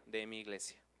más fiel de mi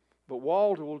iglesia. But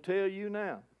Walter will tell you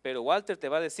now Pero Walter te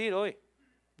va a decir hoy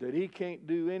that he can't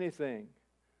do anything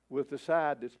with the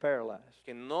side that's paralyzed.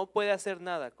 que no puede hacer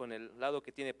nada con el lado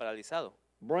que tiene paralizado.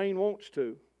 Brain wants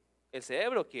to, El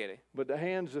cerebro quiere, but the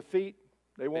hands, the feet,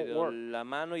 they won't pero work. la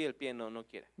mano y el pie no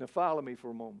quiere. Now follow me for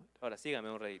a moment. Ahora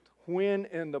sígame un ratito. When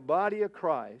in the body of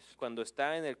Christ, Cuando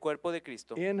está en el cuerpo de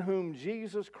Cristo, in whom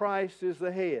Jesus Christ is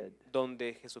the head,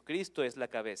 donde Jesucristo es la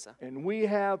cabeza, and we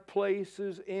have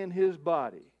places in his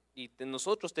body, y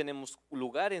nosotros tenemos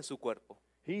lugar en su cuerpo,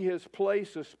 he has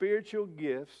placed the spiritual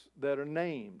gifts that are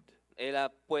named. Él ha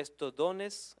puesto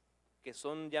dones que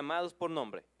son llamados por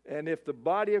nombre. And if the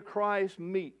body of Christ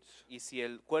meets, Y si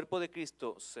el cuerpo de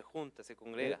Cristo se junta, se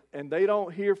congrega, and they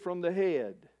don't hear from the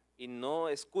head, y no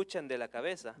escuchan de la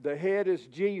cabeza. The head is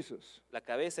Jesus La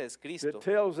cabeza es Cristo. that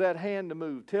tells that hand to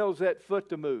move, tells that foot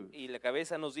to move. Y la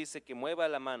cabeza nos dice que mueva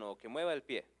la mano o que mueva el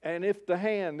pie. And if the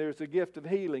hand, there's a gift of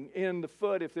healing. In the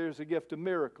foot, if there's a gift of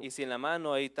miracle. Y si en la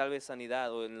mano hay tal vez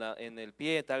sanidad o en el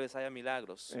pie tal vez haya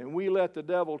milagros. And we let the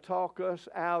devil talk us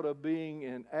out of being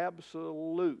in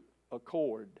absolute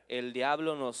accord, El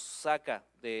diablo nos saca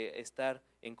de estar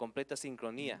en completa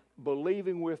sincronía,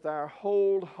 believing with our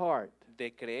whole heart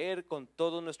de creer con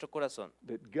todo nuestro corazón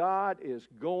that God is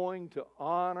going to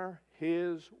honor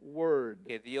His word,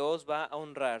 que Dios va a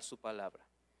honrar su palabra.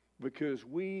 because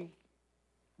we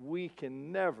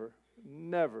can never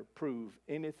prove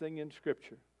anything in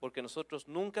Scripture Porque nosotros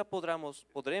nunca podremos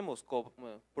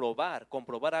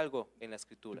comprobar algo en la to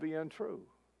escritura be untrue.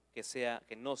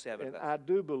 que no sea And verdad. I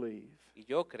do believe Y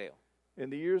yo creo in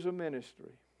the years of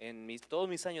ministry, en todos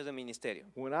mis años de ministerio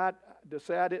when to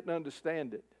say I didn't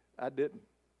understand it, I didn't.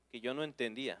 que yo no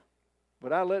entendía,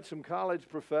 But I let some college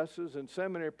professors and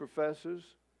seminary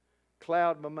professors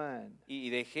cloud my mind. y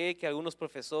dejé que algunos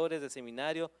profesores de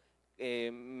seminario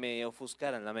me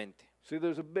ofuscaran la mente. See,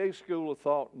 there's a big school of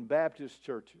thought in Baptist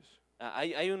churches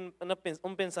Hay un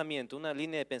pensamiento, una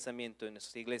línea de pensamiento en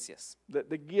nuestras iglesias, that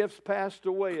the gifts passed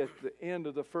away at the end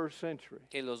of the first century.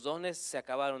 que los dones se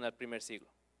acabaron al primer siglo.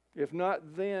 If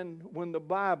not then, when the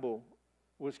Bible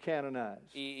was canonized.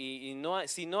 Y no,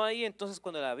 si no ahí, entonces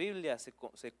cuando la Biblia se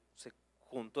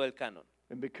juntó el canon.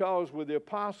 And because with the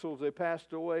apostles they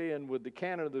passed away, and with the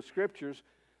canon of the scriptures,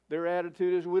 their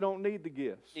attitude is we don't need the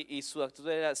gifts. Y su actitud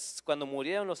era, cuando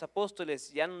murieron los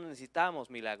apóstoles, ya no necesitamos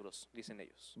milagros, dicen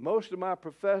ellos. Most of my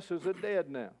professors are dead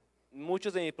now.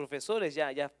 Muchos de mis profesores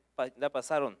ya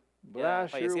pasaron, But ya I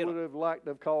sure fallecieron. would have liked to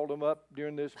have called them up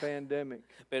during this pandemic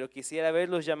Pero quisiera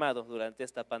haberlos llamado durante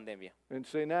esta pandemia, and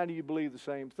say, now do you believe the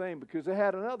same thing? Because they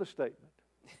had another statement.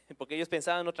 porque ellos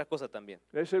pensaban otra cosa también.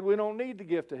 They said, we don't need the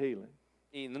gift of healing.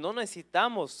 Y no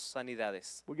necesitamos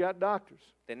sanidades, We got doctors.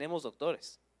 tenemos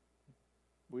doctores.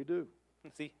 We do.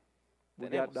 Sí, We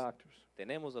got tenemos, doctors.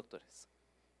 tenemos doctores,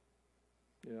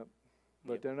 Yep.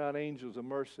 But Yep. they're not angels of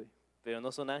mercy. pero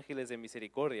no son ángeles de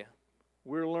misericordia.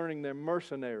 We're learning they're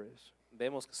mercenaries.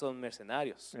 Vemos que son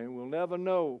mercenarios And we'll never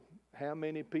know how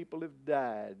many people have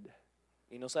died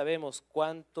y no sabemos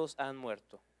cuántos han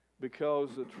muerto,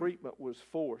 because the treatment was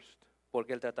forced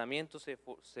porque el tratamiento se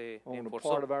on a enforzó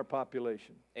part of our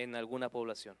population. en alguna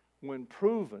población. When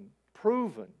proven,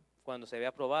 Cuando se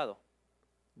había probado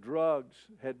drugs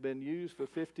had been used for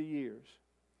 50 years.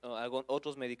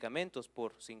 otros medicamentos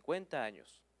por 50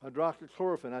 años.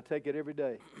 Hydroxychloroquine, I take it every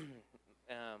day.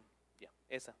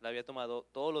 Esa la había tomado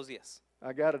todos los días.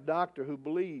 I got a doctor who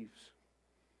believes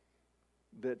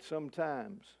that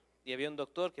sometimes Y había un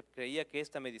doctor que creía que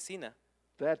esta medicina,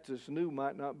 that's as new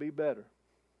might not be better.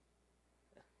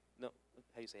 no,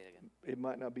 how you say it again? It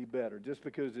might not be better just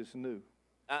because it's new.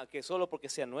 Que solo porque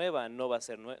sea nueva no va a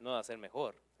ser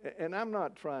mejor. And I'm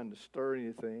not trying to stir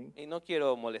anything. Y no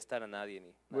quiero molestar a nadie ni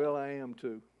nada. Well, I am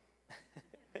too.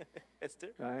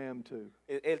 Esther, I am too.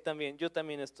 él también, yo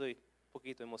también estoy un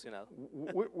poquito emocionado.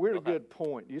 We're at a good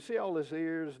point. You see all this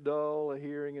ears dull,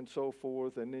 hearing, and so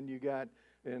forth, and then you got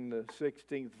in the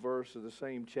 16th verse of the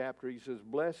same chapter, he says,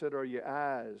 "Blessed are your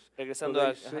eyes, for Regresando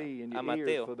they a see, and your Mateo.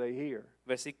 ears, for they hear."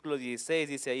 Versículo 16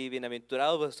 dice ahí,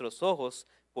 bienaventurados vuestros ojos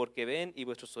porque ven y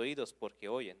vuestros oídos porque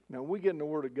oyen. Now, we get in the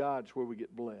Word of God, it's where we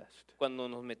get blessed. Cuando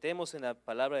nos metemos en la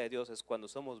palabra de Dios es cuando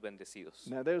somos bendecidos.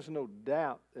 Now, there's no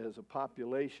doubt as a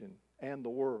population and the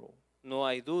world, No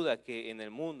hay duda que en el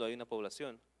mundo hay una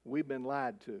población. we've been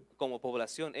lied to. Como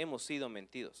población hemos sido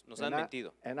mentidos, nos han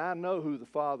mentido. And I know who the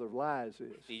father of lies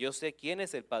is. Y yo sé quién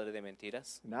es el padre de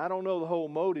mentiras. And I don't know the whole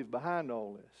motive behind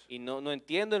all this, Y no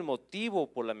entiendo el motivo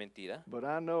por la mentira, but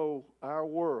I know our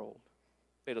world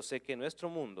pero sé que nuestro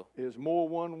mundo is more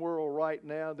one world right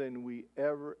now than we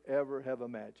ever have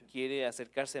imagined. quiere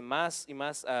acercarse más y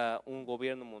más a un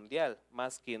gobierno mundial,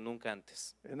 más que nunca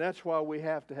antes. And that's why we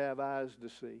have to have eyes to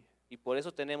see, Y por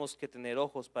eso tenemos que tener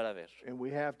ojos para ver and we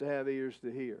have to have ears to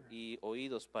hear. y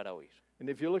oídos para oír. And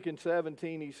if you look in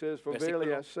 17, he says, "For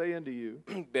verily I say unto you,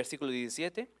 Versículo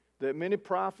 17. that many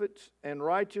prophets and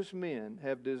righteous men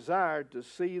have desired to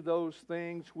see those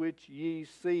things which ye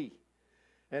see,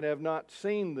 and have not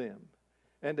seen them,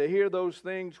 and to hear those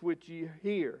things which ye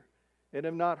hear, and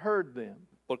have not heard them."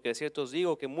 Porque de cierto os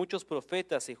digo que muchos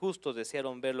profetas y justos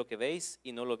desearon ver lo que veis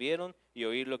y no lo vieron, y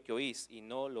oír lo que oís y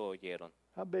no lo oyeron.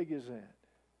 How big is that?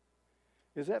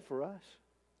 Is that for us?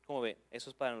 ¿Cómo ve? ¿Eso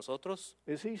es para nosotros?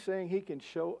 Is he saying he can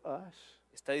show us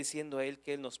 ¿Está diciendo él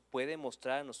que él nos puede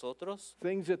mostrar a nosotros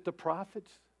things that the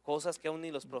prophets cosas que aún ni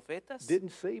los profetas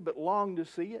didn't see but long to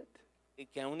see it?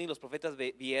 que aún ni los profetas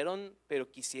vieron, pero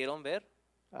quisieron ver.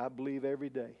 I believe every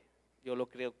day. Yo lo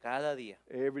creo cada día.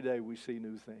 Every day we see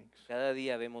new things. Cada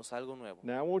día vemos algo nuevo.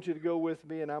 Now I want you to go with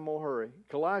me, and I'm going to hurry.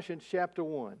 Colossians chapter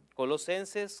 1.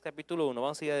 Colosenses capítulo 1,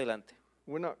 vamos a ir adelante.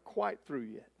 We're not quite through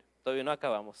yet. Todavía no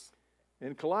acabamos.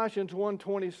 In Colossians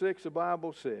 1:26, the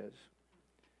Bible says,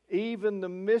 even the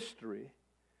mystery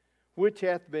which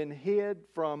hath been hid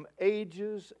from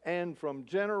ages and from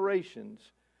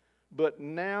generations, but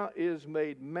now is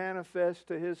made manifest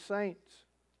to his saints.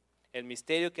 El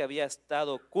misterio que había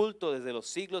estado oculto desde los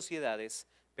siglos y edades,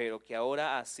 pero que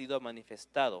ahora ha sido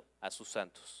manifestado a sus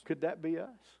santos. Could that be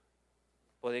us?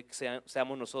 Puede que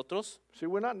seamos nosotros. See,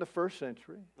 we're not in the first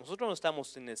century. Nosotros no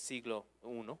estamos en el siglo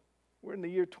I, We're in the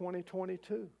year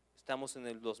 2022. estamos en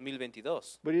el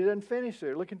 2022. But he doesn't finish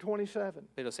there. Look in 27.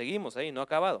 Pero seguimos ahí, no ha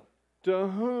acabado. To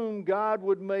whom God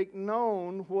would make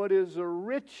known what is the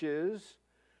riches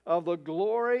of the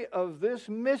glory of this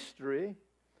mystery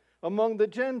among the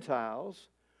Gentiles,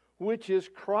 which is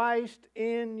Christ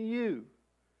in you,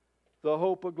 the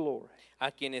hope of glory.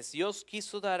 A quienes Dios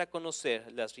quiso dar a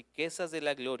conocer las riquezas de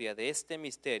la gloria de este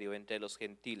misterio entre los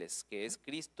gentiles, que es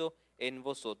Cristo en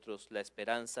vosotros, la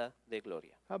esperanza de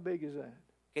gloria. How big is that?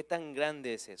 ¿Qué tan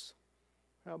grande es eso?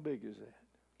 How big is that?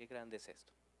 ¿Qué grande es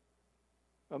esto?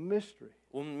 A mystery.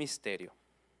 Un misterio.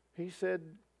 He said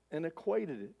and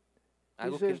equated it. He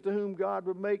Algo, says, que, to whom God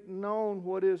would make known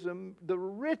what is the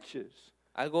riches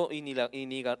algo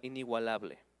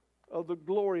inigualable. of the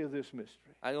glory of this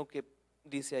mystery. Algo que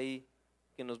dice ahí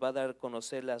que nos va a dar a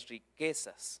conocer las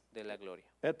riquezas de la gloria.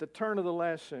 At the turn of the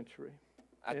last century,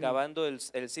 Acabando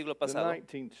el siglo the pasado,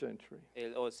 19th century,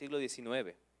 o el siglo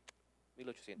XIX,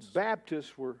 1800.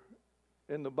 Baptists were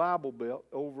in the Bible Belt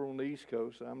over on the East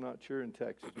Coast. I'm not sure in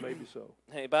Texas, maybe so.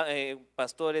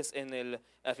 Pastores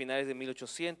a finales de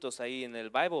 1800, ahí en el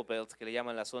Bible Belt, que le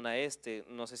llaman la zona este,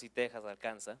 no sé si Texas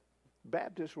alcanza.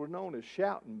 Baptists were known as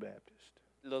shouting Baptists.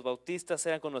 Los bautistas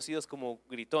eran conocidos como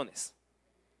gritones.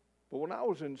 But when I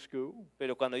was in school,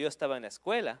 Pero cuando yo estaba en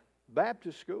la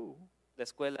Baptist school,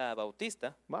 escuela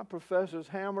bautista, my professors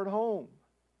hammered home.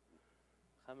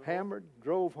 Hammered,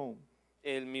 drove home.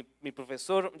 mi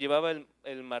profesor llevaba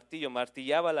el martillo,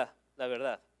 martillaba la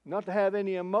verdad. Not to have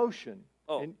any emotion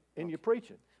in your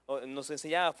preaching. Nos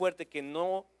enseñaba fuerte que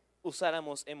no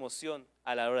usáramos emoción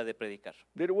a la hora de predicar,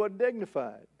 That it wasn't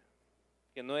dignified.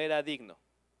 que no era digno.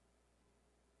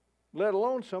 Let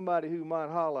alone somebody who might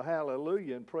holler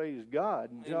hallelujah and praise God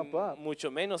and jump up.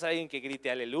 Mucho menos alguien que grite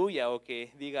aleluya o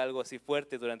que diga algo así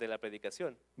fuerte durante la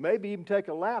predicación. Maybe even take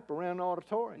a lap around the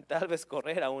auditorium. Tal vez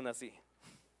correr aún así.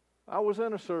 I was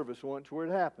in a service once where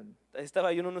it happened.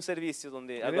 Estaba yo en un servicio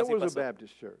donde And algo it así was a pasó.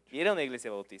 Baptist church. Y era una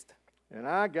iglesia bautista. And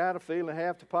I got a feeling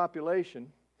half the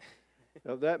population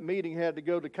of that meeting had to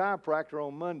go to chiropractor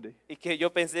on Monday. Y que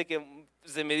yo pensé que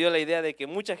se me dio la idea de que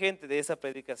mucha gente de esa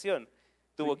predicación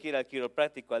tuvo que ir al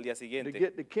quiropráctico al día To siguiente.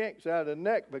 get the kinks out of the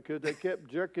neck because they kept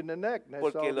jerking the neck. And they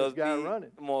Porque saw this los guy vi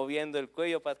running. moviendo el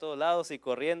cuello para todos lados y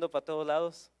corriendo para todos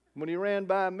lados. When he ran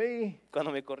by me,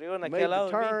 Cuando me corrieron aquí made al the lado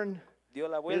de mí, turn, dio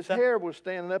la his vuelta, hair was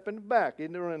standing up in the back. He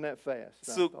didn't run that fast.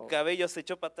 I su thought. cabello se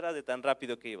echó para atrás de tan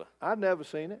rápido que iba. I'd never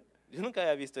seen it. Yo nunca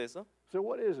había visto eso. So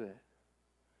what is that?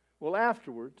 Well,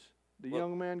 afterwards, the Well-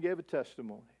 young man gave a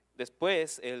testimony.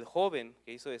 Después, el joven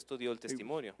que hizo esto dio el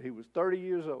testimonio. He was 30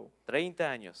 years old, 30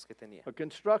 años que tenía. a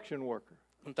construction worker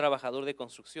Un trabajador de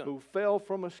construcción who fell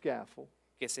from a scaffold,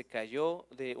 que se cayó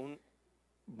de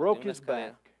broke una his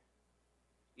escalera. back,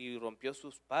 y rompió su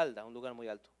espalda a un lugar muy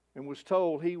alto. and was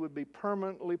told he would be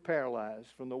permanently paralyzed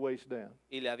from the waist down.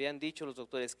 Y le habían dicho los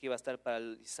doctores que iba a estar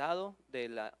paralizado de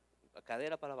la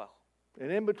cadera para abajo.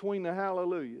 And in between the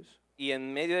hallelujahs Y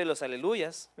en medio de los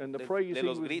aleluyas, and the de praise he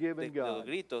los, was giving de los God,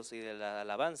 gritos y de la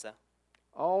alabanza,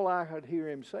 all I could hear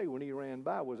him say when he ran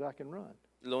by was, I can run.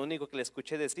 lo único que le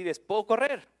escuché decir es, puedo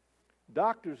correr.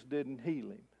 Doctors didn't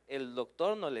heal him. El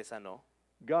doctor no le sanó,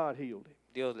 God healed him.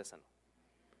 Dios le sanó.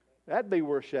 That'd be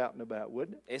worth shouting about,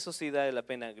 wouldn't it? Eso sí da la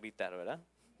pena gritar, ¿verdad?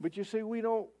 But you see, we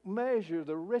don't measure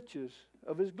the riches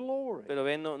of his glory. Pero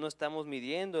ven, no estamos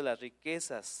midiendo las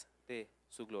riquezas de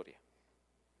su gloria.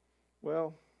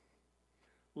 Well,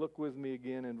 look with me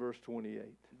again in verse 28.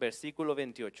 Versículo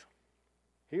 28.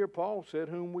 Here Paul said,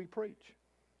 whom we preach,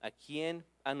 ¿A quién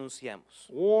anunciamos?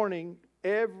 warning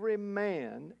every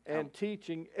man and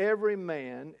teaching every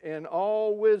man in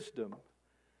all wisdom,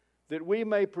 that we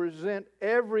may present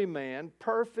every man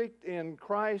perfect in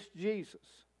Christ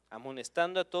Jesus.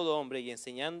 Amonestando a todo hombre y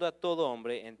enseñando a todo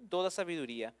hombre en toda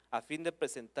sabiduría, a fin de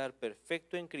presentar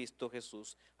perfecto en Cristo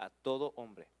Jesús a todo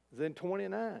hombre. Then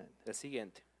 29, El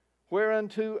siguiente.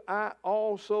 whereunto I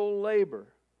also labor,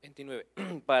 29.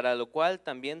 Para lo cual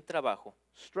también trabajo,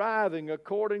 striving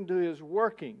according to his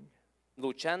working,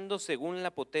 luchando según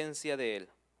la potencia de Él,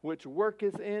 which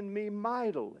worketh in me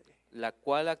mightily. la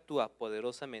cual actúa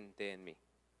poderosamente en mí.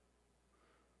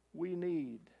 We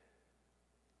need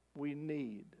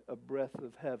a breath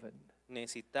of heaven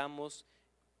Necesitamos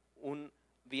un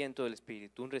viento del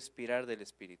Espíritu, un respirar del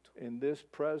Espíritu in this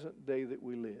present day that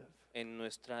we live. en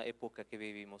nuestra época que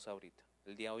vivimos ahorita,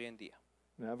 el día hoy en día.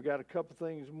 Now, I've got a couple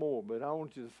things more, but I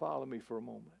want you to follow me for a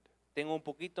moment. Tengo un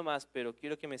poquito más, pero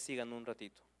quiero que me sigan un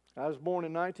ratito. I was born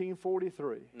in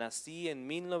 1943, Nací en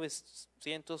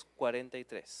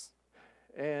 1943.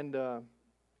 and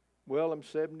well, I'm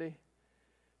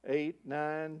 78,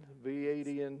 9, be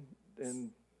 80 in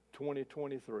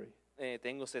 2023,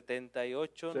 Tengo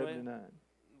 78, 79.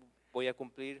 voy a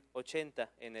cumplir 80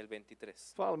 en el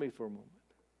 23. Follow me for a moment.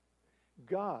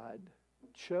 God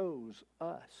chose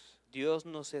us Dios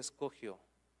nos escogió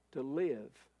to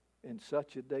live in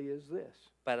such a day as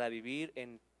this. para vivir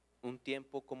en un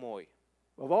tiempo como hoy.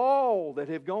 Of all that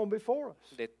have gone before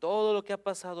us, De todo lo que ha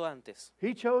pasado antes,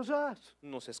 He chose us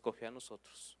nos escogió a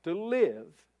nosotros to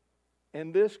live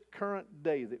in this current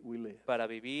day that we live. para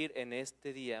vivir en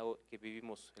este día que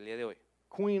vivimos el día de hoy.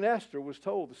 Queen Esther was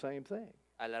told the same thing.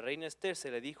 A la reina Esther se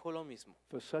le dijo lo mismo,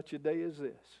 For such a day as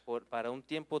this. para un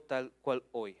tiempo tal cual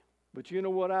hoy. But you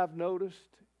know what I've noticed?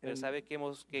 Pero In ¿sabe qué,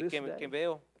 this day,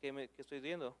 veo, que estoy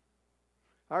viendo?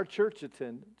 our church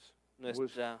attendance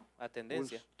Nuestra was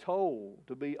atendencia told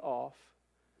to be off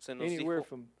se nos, anywhere dijo,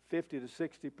 from 50 to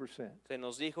 60% se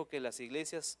nos dijo que las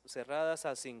iglesias cerradas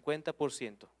al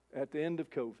 50% at the end of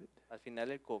COVID. al final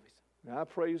del COVID. Now, I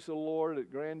praise the Lord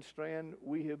at Grand Strand.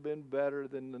 We have been better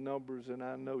than the numbers, and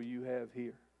I know you have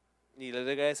here. Y le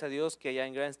doy gracias a Dios que allá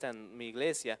en Grandstand, mi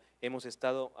iglesia, hemos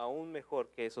estado aún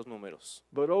mejor que esos números.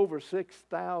 But over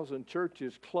 6,000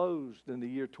 churches closed in the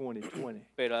year 2020.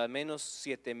 Pero al menos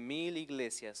 7,000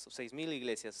 iglesias, 6,000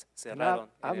 iglesias And cerraron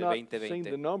I've en not el seen the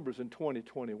 2020. numbers in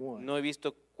 2021. No he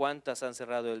visto cuántas han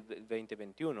cerrado el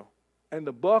 2021. And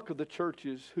the bulk of the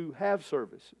churches who have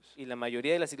services Y la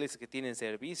mayoría de las iglesias que tienen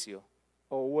servicio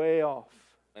are way off,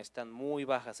 están muy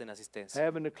bajas en asistencia,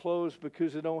 having to close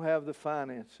because they don't have the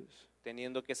finances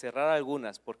teniendo que cerrar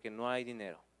algunas porque no hay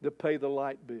dinero to pay the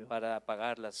light bill. para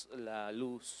pagar la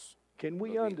luz. Can we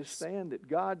Los biles. understand that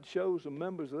God chose the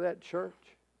members of that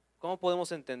church ¿Cómo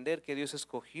podemos entender que Dios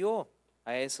escogió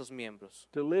a esos miembros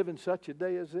to live in such a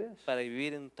day as this? para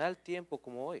vivir en tal tiempo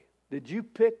como hoy? Did you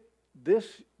pick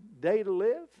this day to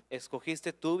live?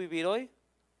 ¿Escogiste tú vivir hoy?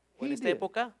 ¿O en He esta did.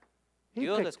 época? He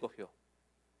Dios la picked it. escogió.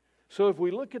 So if we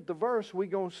look at the verse, we're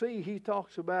going to see he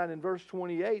talks about in verse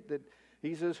 28 that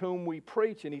he says, whom we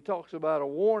preach, and he talks about a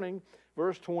warning.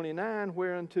 Verse 29,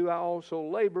 whereunto I also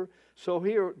labor. So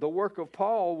here, the work of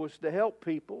Paul was to help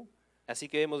people Así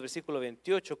que vemos versículo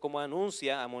 28 como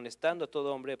anuncia, amonestando a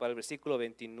todo hombre, para el versículo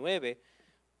 29,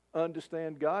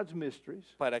 understand God's mysteries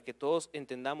para que todos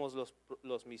entendamos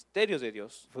los misterios de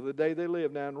Dios for the day they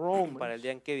live. Now in para el Romans,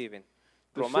 día en que viven.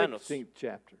 the Romanos, 16th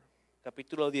chapter,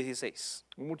 capítulo 16.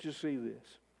 I want you to see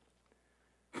this.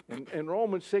 In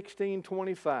Romans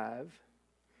 16:25,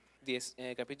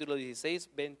 Capítulo 16,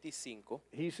 25.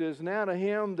 he says, now to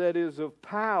him that is of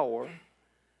power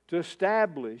to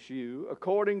establish you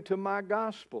according to my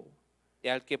gospel Y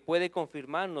al que puede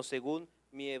confirmarnos según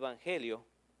mi evangelio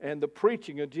and the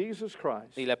preaching of Jesus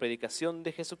Christ, y la predicación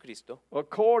de Jesucristo,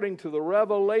 according to the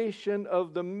revelation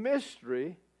of the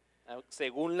mystery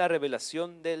según la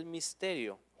revelación del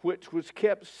misterio which was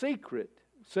kept secret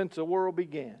since the world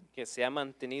began. que se ha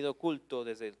mantenido oculto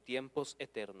desde tiempos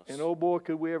eternos. And oh boy,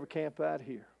 could we ever camp out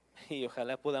here. Y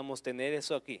ojalá podamos tener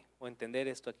eso aquí o entender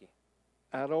esto aquí.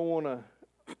 I don't want to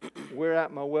wear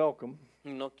out my welcome,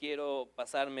 No quiero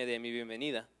pasarme de mi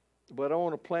bienvenida, but I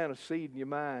want to plant a seed in your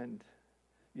mind,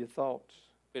 your thoughts.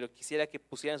 pero quisiera que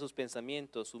pusieran sus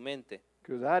pensamientos, su mente,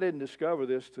 Because I didn't discover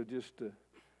this till just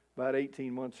about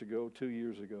 18 months ago, 2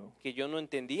 years ago. que yo no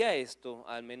entendía esto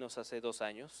al menos hace 2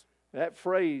 años. That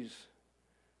phrase,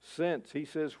 since, he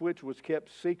says, which was kept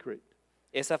secret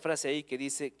Esa frase ahí que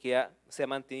dice que se ha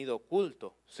mantenido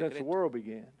oculto, since the secreto, world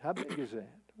began. How big is that?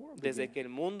 The world desde began. que el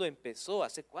mundo empezó,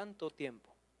 ¿hace cuánto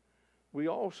tiempo? We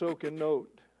also can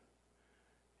note,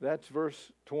 that's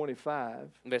verse 25.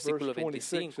 Versículo verse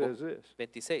 26 25, says this.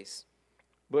 26.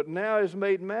 But now is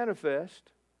made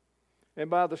manifest, and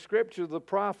by the scriptures of the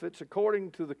prophets,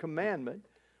 according to the commandment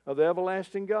of the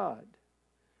everlasting God,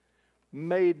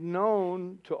 made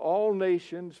known to all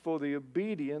nations for the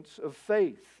obedience of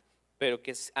faith. pero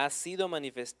que ha sido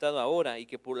manifestado ahora y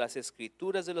que por las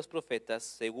escrituras de los profetas,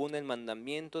 según el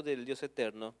mandamiento del Dios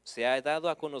eterno, se ha dado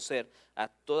a conocer a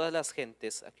todas las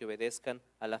gentes a que obedezcan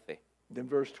a la fe. Then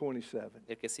verse 27.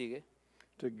 El que sigue,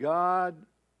 To God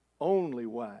only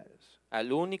wise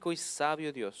al único y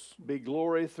sabio Dios, be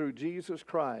glory through Jesus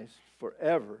Christ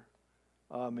forever.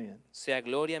 Amen. sea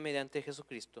gloria mediante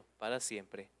Jesucristo para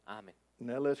siempre. Amén.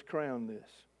 Now let's crown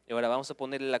this. Y ahora vamos a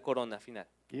ponerle la corona final.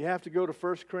 You have to go to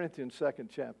 1 Corinthians 2nd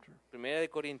chapter. Primera de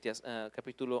Corintios,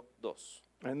 capítulo 2.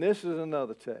 And this is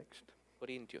another text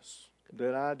Corintios.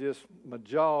 that my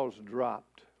jaws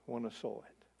dropped when I saw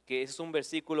it. Que es un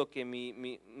versículo que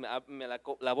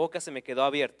la boca se me quedó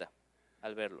abierta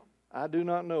al verlo. I do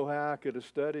not know how I could have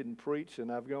studied and preached,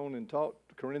 and I've gone and taught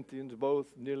Corinthians both,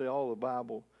 nearly all the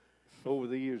Bible over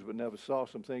the years, but never saw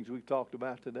some things we've talked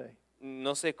about today.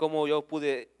 No sé cómo yo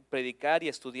pude predicar y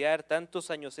estudiar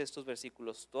tantos años estos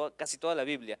versículos, casi toda la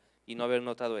Biblia, y no haber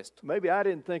notado esto. Maybe I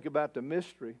didn't think about the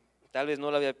mystery Tal vez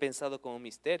no lo había pensado como un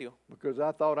misterio, because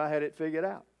I thought I had it figured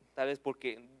out. tal vez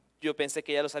porque yo pensé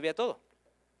que ya lo sabía todo.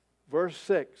 Verse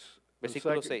 6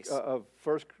 Versículo 6. of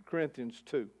 1 Corinthians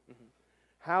 2.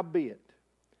 Howbeit,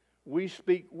 we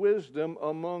speak wisdom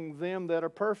among them that are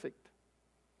perfect.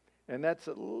 And that's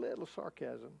a little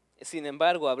sarcasm. Sin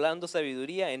embargo, hablando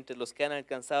sabiduría entre los que han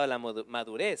alcanzado la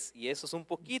madurez, y eso es un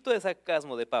poquito de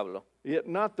sarcasmo de Pablo, Yet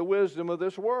not the wisdom of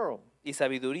this world, y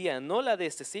sabiduría no la de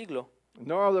este siglo,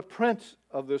 nor the prince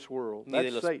of this world. ni de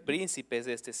That's los Satan. príncipes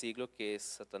de este siglo, que es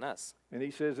Satanás, And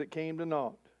he says it came to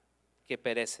naught. que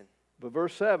perecen. But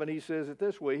verse 7, he says it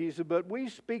this way. He said, but we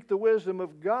speak the wisdom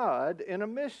of God in a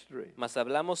mystery. Mas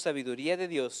hablamos sabiduría de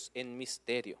Dios en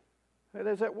misterio. Hey,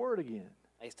 there's that word again.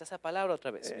 Ahí está esa palabra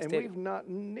otra vez, And we've misterio. not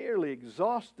nearly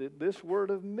exhausted this word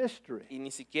of mystery. Y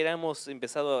ni siquiera hemos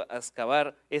empezado a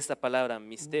excavar esta palabra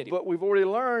misterio. But we've already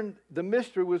learned the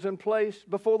mystery was in place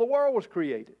before the world was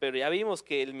created. Pero ya vimos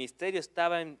que el misterio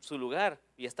estaba en su lugar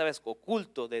y estaba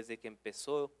oculto desde que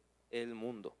empezó el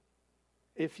mundo.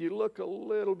 If you look a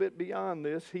little bit beyond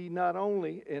this, he not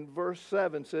only in verse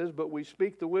 7 says, but we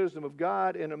speak the wisdom of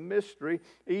God in a mystery,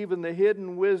 even the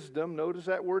hidden wisdom, notice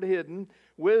that word hidden,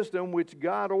 wisdom which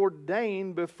God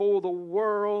ordained before the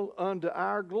world unto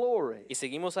our glory. Y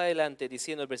seguimos adelante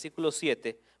diciendo el versículo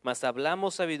 7, mas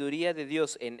hablamos sabiduría de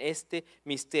Dios en este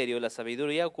misterio, la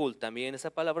sabiduría oculta, también esa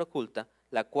palabra oculta,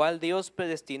 la cual Dios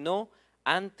predestinó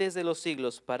antes de los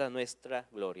siglos para nuestra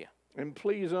gloria. And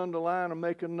please underline or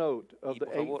make a note of Y the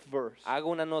por favor, 8th verse. haga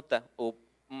una nota o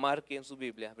marque en su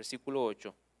Biblia, versículo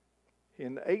 8.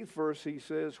 In the 8th verse, he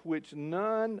says, which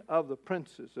none of the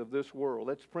princes of this world,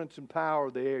 that's prince and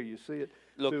power there, you see it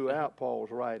throughout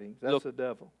Paul's writings. That's the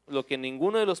devil. Lo que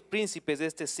ninguno de los príncipes de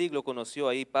este siglo conoció,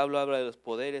 ahí Pablo habla de los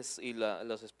poderes y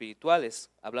los espirituales,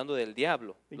 hablando del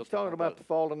diablo. He's talking about the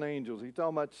fallen angels. He's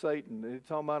talking about Satan. He's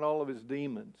talking about all of his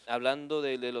demons. Hablando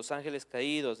de los ángeles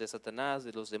caídos, de Satanás,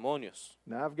 de los demonios.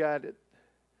 Now I've got it.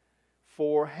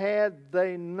 For had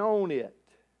they known it,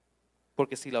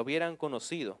 Porque si la hubieran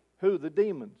conocido, who? The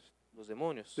demons, los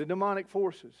demonios, the demonic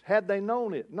forces. Had they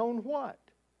known it, known what?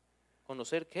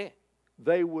 ¿conocer qué?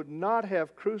 They would not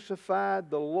have crucified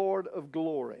the Lord of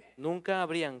glory. Nunca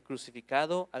habrían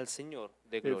crucificado al Señor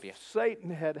de gloria. If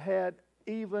Satan had had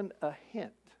even a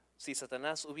hint Si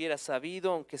Satanás hubiera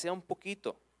sabido, aunque sea un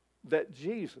poquito, that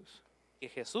Jesus que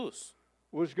Jesús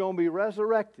was going to be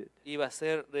resurrected. iba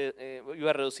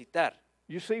a resucitar.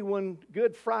 You see, when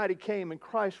Good Friday came and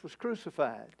Christ was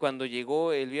crucified, Cuando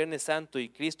llegó el Viernes Santo y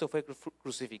Cristo fue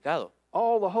crucificado,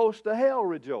 all the host of hell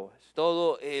rejoiced.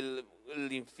 todo el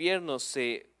infierno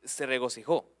se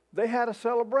regocijó. They had a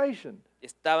celebration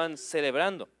Estaban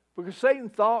celebrando because Satan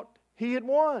thought he had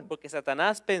won. porque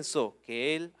Satanás pensó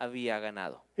que él había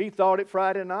ganado. He thought it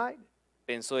Friday night.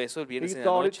 Pensó eso el He viernes en la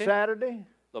thought it noche, Saturday.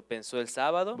 lo pensó el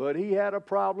sábado, But he had a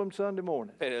problem Sunday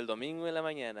morning pero el domingo en la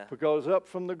mañana because up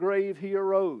from the grave he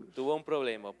arose. tuvo un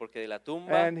problema porque de la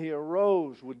tumba And he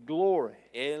arose with glory.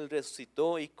 él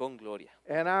resucitó y con gloria.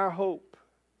 And our hope.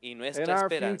 Y And nuestra our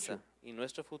esperanza future. y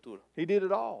nuestro futuro. He did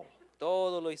it all.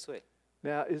 Todo lo hizo él.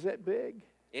 Now, is that big?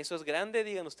 Eso es grande,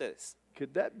 digan ustedes.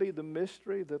 Could that be the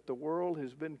mystery that the world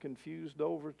has been confused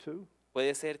over too?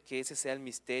 ¿Puede ser que ese sea el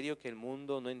misterio que el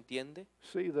mundo no entiende?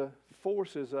 See, the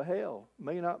forces of hell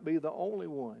may not be the only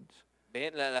ones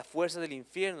Ven, la fuerza del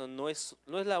infierno no es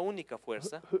la única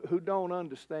fuerza, who don't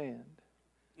understand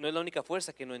no es la única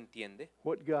fuerza que no entiende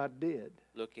what God did,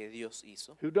 lo que Dios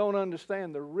hizo, who don't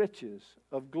understand the riches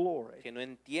of glory, que no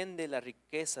entiende las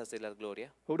riquezas de la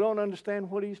gloria, who don't understand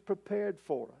what He's prepared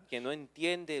for us, que no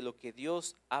entiende lo que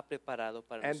Dios ha preparado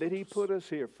para and that He put nosotros us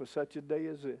here for such a day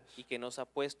as this. y que nos ha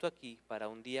puesto aquí para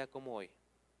un día como hoy.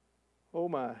 Oh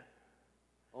my,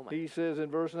 Oh, my. He says in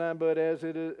verse 9, but as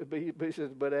it is, he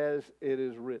says, but as it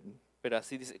is written, Pero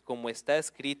así dice, como está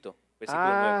escrito, versículo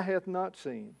eye 9, hath not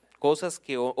seen, cosas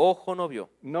que ojo no vio,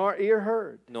 nor ear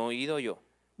heard, no oído yo,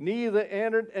 neither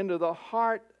entered into the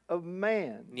heart of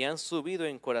man, ni han subido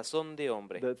en corazón de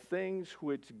hombre, the things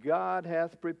which God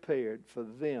hath prepared for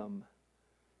them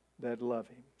that love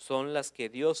him. son las que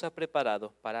Dios ha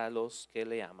preparado para los que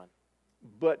le aman.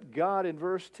 But God, in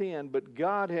verse 10, but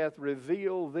God hath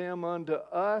revealed them unto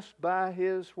us by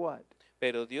his what?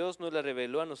 Pero Dios nos la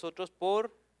reveló a nosotros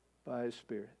By his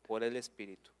Spirit. por el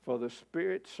Espíritu. For the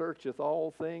Spirit searcheth all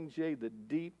things, yea, the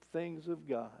deep things of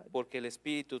God. Porque el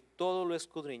Espíritu todo lo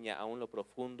escudriña aún lo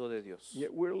profundo de Dios.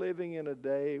 Yet we're living in a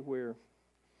day where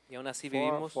Y aún así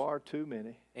far too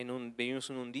many, vivimos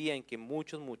en un día en que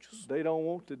muchos they don't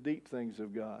want the deep things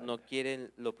of God. no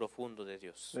quieren lo profundo de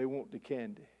Dios. They want the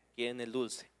candy. Quieren el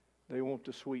dulce, They want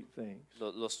the sweet things.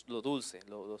 lo dulce,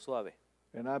 lo suave.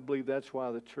 And I believe that's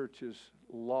why the church is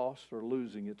lost or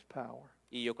losing its power.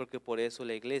 Y yo creo que por eso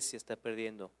la iglesia está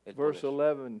perdiendo el Verse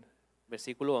poder. 11,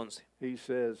 Versículo 11. he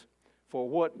says, for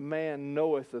what man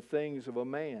knoweth the things of a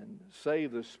man,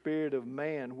 save the spirit of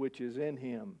man which is in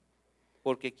him?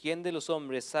 Porque ¿quién de los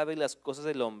hombres sabe las cosas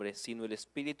del hombre, sino el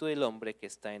espíritu del hombre que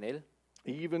está en él?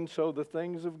 Even so the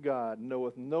things of God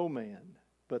knoweth no man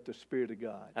but the Spirit of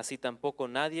God. Así tampoco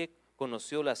nadie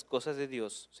conoció las cosas de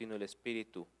Dios, sino el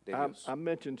espíritu de Dios. I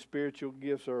mentioned spiritual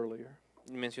gifts earlier.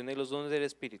 Mencioné los dones del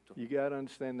espíritu. You got to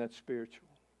understand that's spiritual.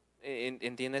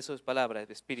 Entiende eso es palabra,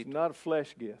 de It's espíritu. not a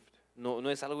flesh gift. No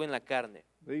es algo en la carne.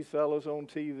 These fellows on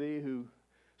TV who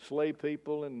slay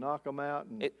people and knock them out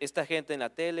and Esta gente en la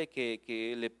tele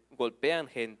que le golpean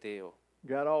gente o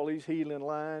got all these healing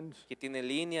lines, que tiene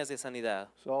líneas de sanidad,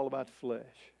 it's all about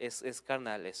flesh. es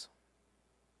carnal eso.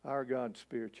 Our God's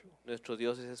spiritual, Nuestro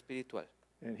Dios es espiritual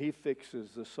and he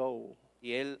fixes the soul.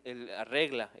 y Él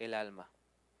arregla el alma.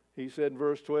 He said in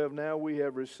verse 12, now we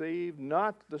have received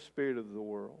not the spirit of the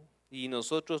world, Y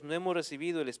nosotros no hemos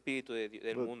recibido el espíritu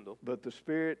del mundo, but the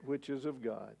Spirit which is of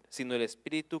God, sino el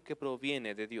espíritu que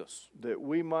proviene de Dios, that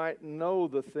we might know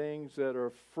the things that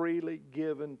are freely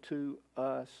given to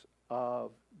us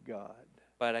of God.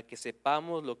 para que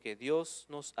sepamos lo que Dios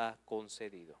nos ha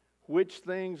concedido, Which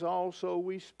things also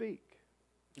we speak,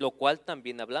 lo cual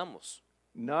también hablamos,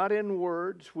 not in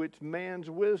words which man's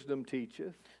wisdom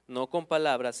teacheth, no con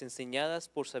palabras enseñadas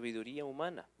por sabiduría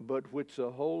humana, but which the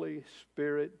Holy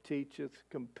Spirit teacheth,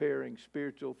 comparing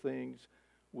spiritual things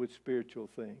with spiritual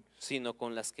things. sino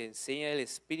con las que enseña el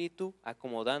espíritu,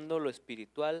 acomodando lo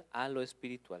espiritual a lo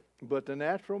espiritual. But the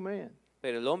natural man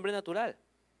Pero el hombre natural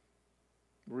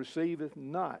receiveth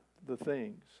not the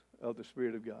things of the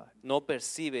Spirit of God. no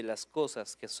percibe las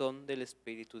cosas que son del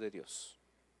espíritu de Dios.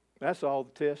 That's all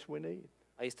the test we need.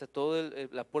 Ahí está toda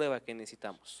la prueba que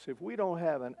necesitamos. So if we don't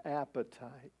have an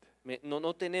appetite,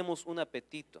 No tenemos un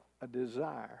apetito, a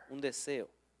desire, un deseo,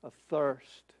 a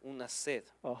thirst, una sed,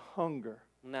 a hunger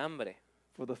una hambre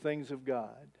for the things of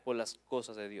God, por las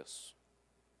cosas de Dios.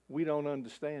 we don't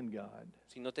understand God.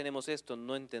 Si no tenemos esto,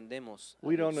 no entendemos a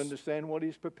We don't Dios. understand what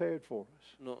He's prepared for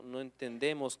us. No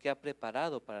entendemos qué ha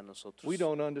preparado para nosotros. We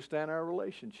don't understand our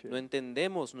relationship. No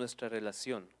entendemos nuestra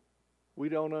relación. We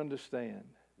don't understand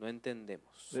No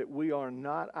entendemos that we are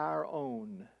not our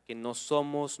own. que no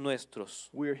somos nuestros,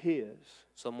 We're His,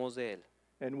 somos de Él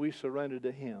and we surrender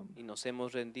to Him, y nos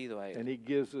hemos rendido a and Él He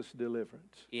gives us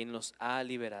deliverance. y Él nos ha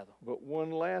liberado. But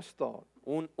one last thought,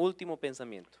 Un último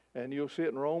pensamiento. and you'll see it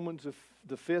in Romans,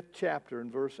 the 5th chapter, in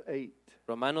verse 8.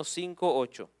 Romanos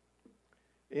 5:8.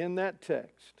 In that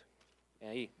text,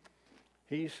 Ahí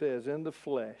he says, in the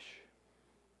flesh,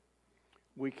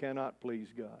 we cannot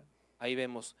please God. Ahí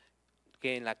vemos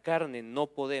que en la carne no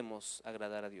podemos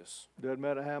agradar a Dios. Doesn't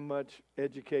matter how much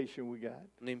education we got.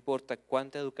 No importa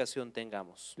cuánta educación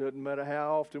tengamos. Doesn't matter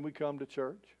how often we come to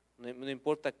church. No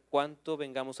importa cuánto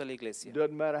vengamos a la iglesia.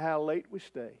 Doesn't matter how late we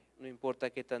stay. No importa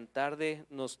qué tan tarde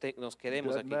nos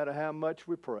quedemos Doesn't aquí. matter how much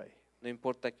we pray, No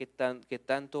importa qué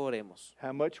tanto oremos,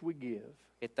 how much we give.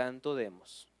 qué tanto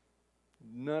demos.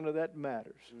 None of that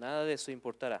matters. Nada de eso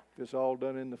importará It's all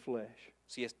done in the flesh.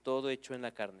 si es todo hecho en la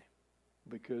carne.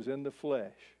 Because in the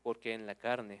flesh, Porque en la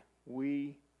carne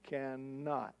we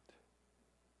cannot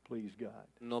please God.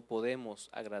 no podemos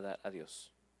agradar a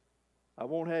Dios. I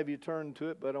won't have you turn to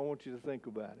it, but I want you to think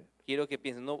about it. Quiero que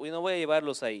piensen, no voy a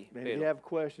llevarlos ahí. And if you Pero, have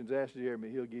questions, ask Jeremy.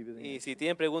 He'll give you the y answer. si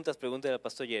tienen preguntas, pregúntenle al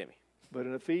pastor Jeremy. But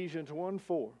in Ephesians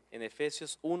 1:4, En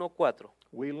Efesios 1:4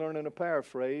 we learn in a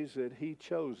paraphrase that he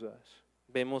chose us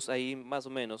vemos ahí más o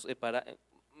menos el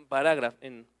parágrafo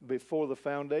before the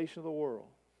foundation of the world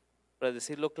para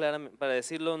decirlo claramente, para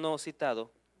decirlo no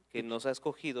citado, que nos ha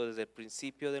escogido desde el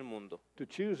principio del mundo. To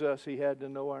choose us, he had to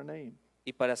know our name.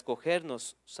 Y para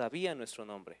escogernos sabía nuestro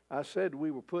nombre. I said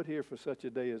we were put here for such a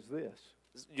day as this.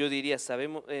 Yo diría,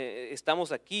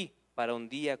 estamos aquí para un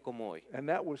día como hoy. And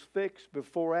that was fixed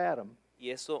before Adam, Y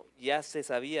eso ya se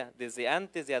sabía desde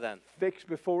antes de Adán, fixed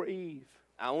before Eve,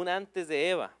 aún antes de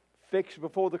Eva. fixed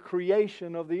before the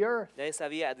creation of the earth. Ya se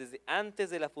sabía desde antes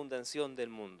de la fundación del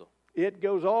mundo. It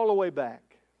goes all the way back.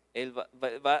 Él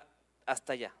va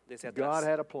hasta allá, desde God atrás.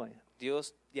 had a plan.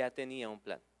 Dios ya tenía un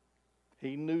plan.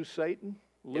 He knew Satan,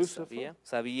 Él Lucifer,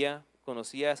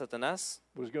 conocía a Satanás,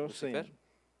 was going to Lucifer, sin.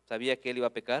 sabía que él iba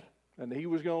a pecar And he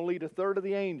was going to lead a third of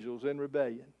the angels in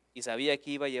rebellion. y sabía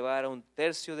que iba a llevar a un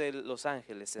tercio de los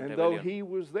ángeles en And though rebelión. he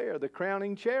was there, the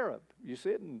crowning cherub, you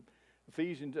see it in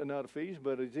Ephesians, not Ephesians,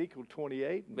 but Ezekiel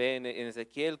 28. Ve en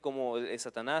Ezequiel como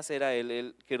Satanás era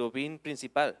el querubín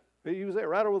principal, He was there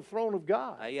right over the throne of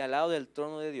God. ahí al lado del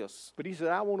trono de Dios. But he said,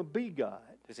 I want to be God.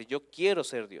 Dice, yo quiero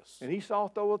ser Dios. And he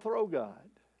sought to overthrow God.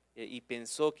 Y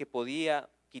pensó que podía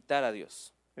quitar a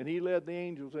Dios. And he led the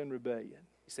angels in rebellion.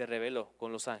 Y se rebeló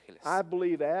con los ángeles. I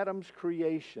believe Adam's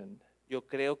creation, Yo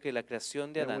creo que la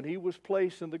creación de and when Adán, he was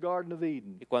placed in the Garden of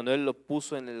Eden, y cuando él lo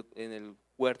puso en el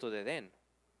huerto de Edén,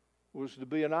 was to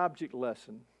be an object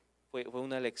lesson fue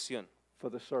una lección for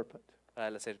the serpent.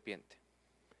 para la serpiente.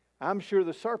 I'm sure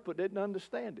the serpent didn't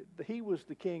understand it. He was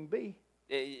the king bee.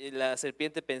 La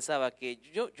serpiente pensaba que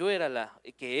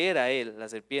que era él, la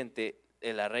serpiente,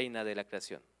 la reina de la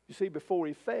creación. You see, before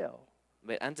he fell,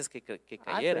 Antes que I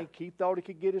cayera, think he thought he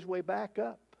could get his way back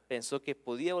up. pensó que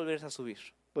podía volverse a subir,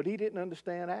 But he didn't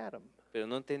understand Adam. pero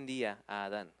no entendía a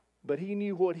Adán. But he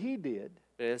knew what he did.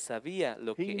 Pero él sabía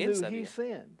lo He que knew él he sabía.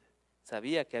 sinned.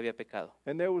 Sabía que había pecado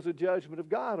And there was a judgment of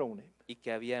God on him. y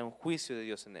que había un juicio de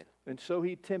Dios en él. And so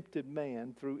he tempted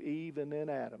man through Eve and then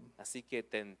Adam. Así que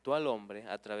tentó al hombre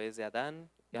a través de Adán,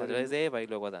 a But través in- de Eva y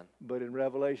luego Adán. But in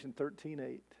Revelation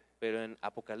 13:8, Pero en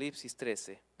Apocalipsis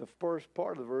 13, the first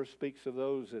part of the verse speaks of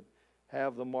those that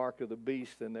have the mark of the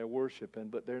beast and they're worshiping,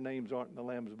 but their names aren't in the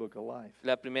Lamb's Book of Life.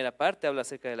 la primera parte habla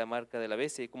acerca de la marca de la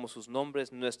bestia y cómo sus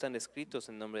nombres no están escritos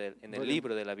en el But in-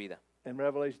 libro de la vida. In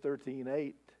Revelation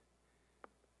 13:8,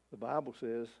 the Bible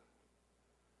says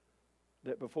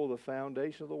that before the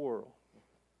foundation of the world,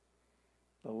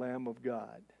 the Lamb of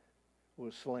God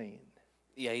was slain.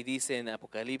 Y ahí dice en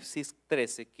Apocalipsis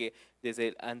 13 que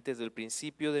antes del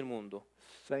principio del mundo,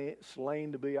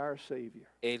 Slain to be our Savior,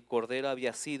 el Cordero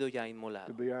había sido ya to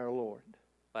inmolado be our Lord.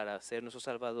 para ser nuestro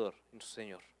Salvador, nuestro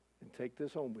Señor. And take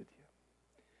this home with you.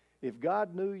 If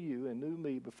God knew you and knew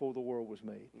me before the world was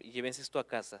made, Y llévense esto a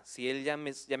casa. Si Él ya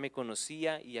me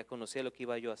conocía y ya conocía lo que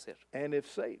iba yo a hacer. and if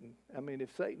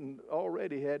Satan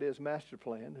already had his master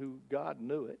plan, who God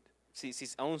knew it,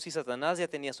 Aun si Satanás ya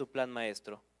tenía su plan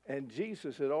maestro and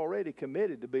Jesus had already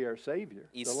committed to be our Savior,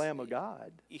 Y the s- Lamb of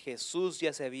God, y Jesús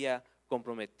ya se había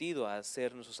comprometido a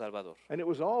ser nuestro Salvador. and it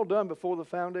was all done before the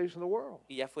foundation of the world.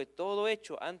 Y ya fue todo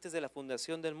hecho antes de la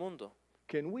fundación del mundo.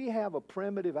 Can we have a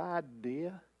primitive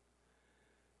idea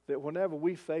that whenever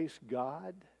we face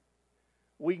God,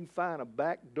 we can find a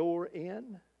back door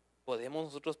in? ¿Podemos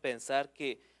nosotros pensar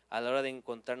que a la hora de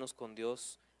encontrarnos con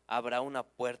Dios habrá una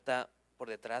puerta por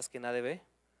detrás que nadie ve?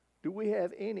 Do we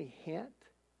have any hint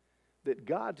that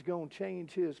God's going to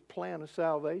change his plan of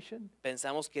salvation?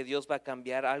 ¿Pensamos que Dios va a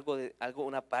cambiar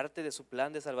una parte de su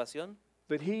plan de salvación?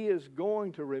 That he is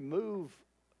going to remove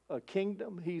a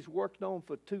kingdom he's worked on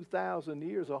for 2,000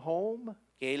 years, a home?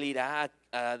 ¿Que Él irá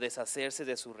a deshacerse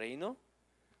de su reino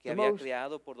que The había most-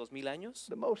 creado por 2000 años?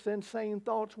 The most insane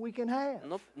thoughts we can have.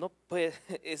 No puede,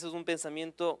 eso es un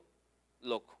pensamiento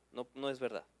loco, no es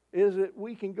verdad. Is that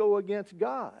we can go against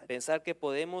God Pensar que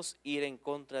podemos ir en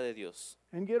contra de Dios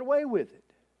and get away with it.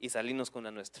 y salirnos con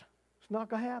la nuestra. It's not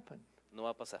going to happen. No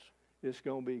va a pasar. It's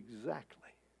going to be exactly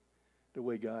the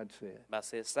way God said. Va a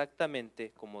ser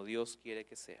exactamente como Dios quiere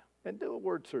que sea. And do a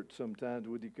word search sometimes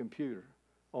with your computer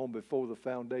on before the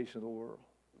foundation of the world.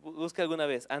 Busca alguna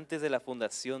vez antes de la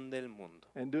fundación del mundo.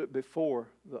 And do it before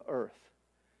the earth.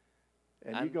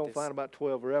 And you're going to Antes. find about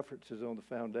 12 references on the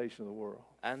foundation of the world.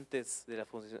 Antes de la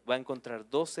fundación, va a encontrar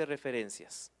 12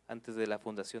 referencias antes de la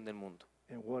fundación del mundo.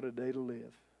 And what a day to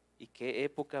live. Y qué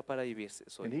época para vivirse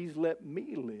And soy. he's let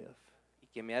me live Y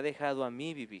que me ha dejado a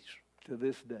mí vivir to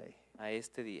this day. a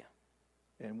este día.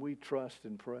 And we trust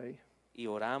and pray Y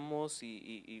oramos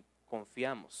y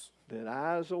confiamos that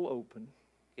eyes will open,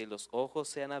 que los ojos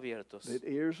sean abiertos, that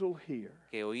ears will hear,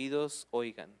 que oídos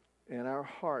oigan and our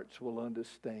hearts will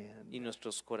understand y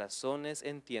nuestros corazones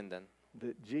entiendan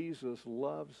that Jesus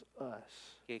loves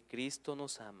us que Cristo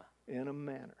nos ama in a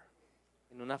manner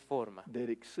en una forma that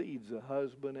exceeds a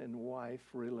husband and wife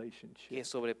que relationship.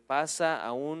 sobrepasa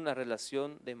a una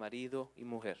relación de marido y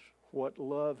mujer. What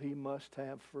love he must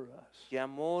have for us. ¿Qué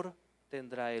amor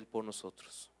tendrá Él por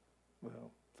nosotros?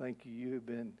 Well, thank you. You've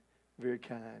been very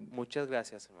kind. Muchas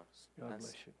gracias, hermanos. God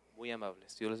bless you. Muy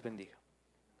amables. Dios les bendiga.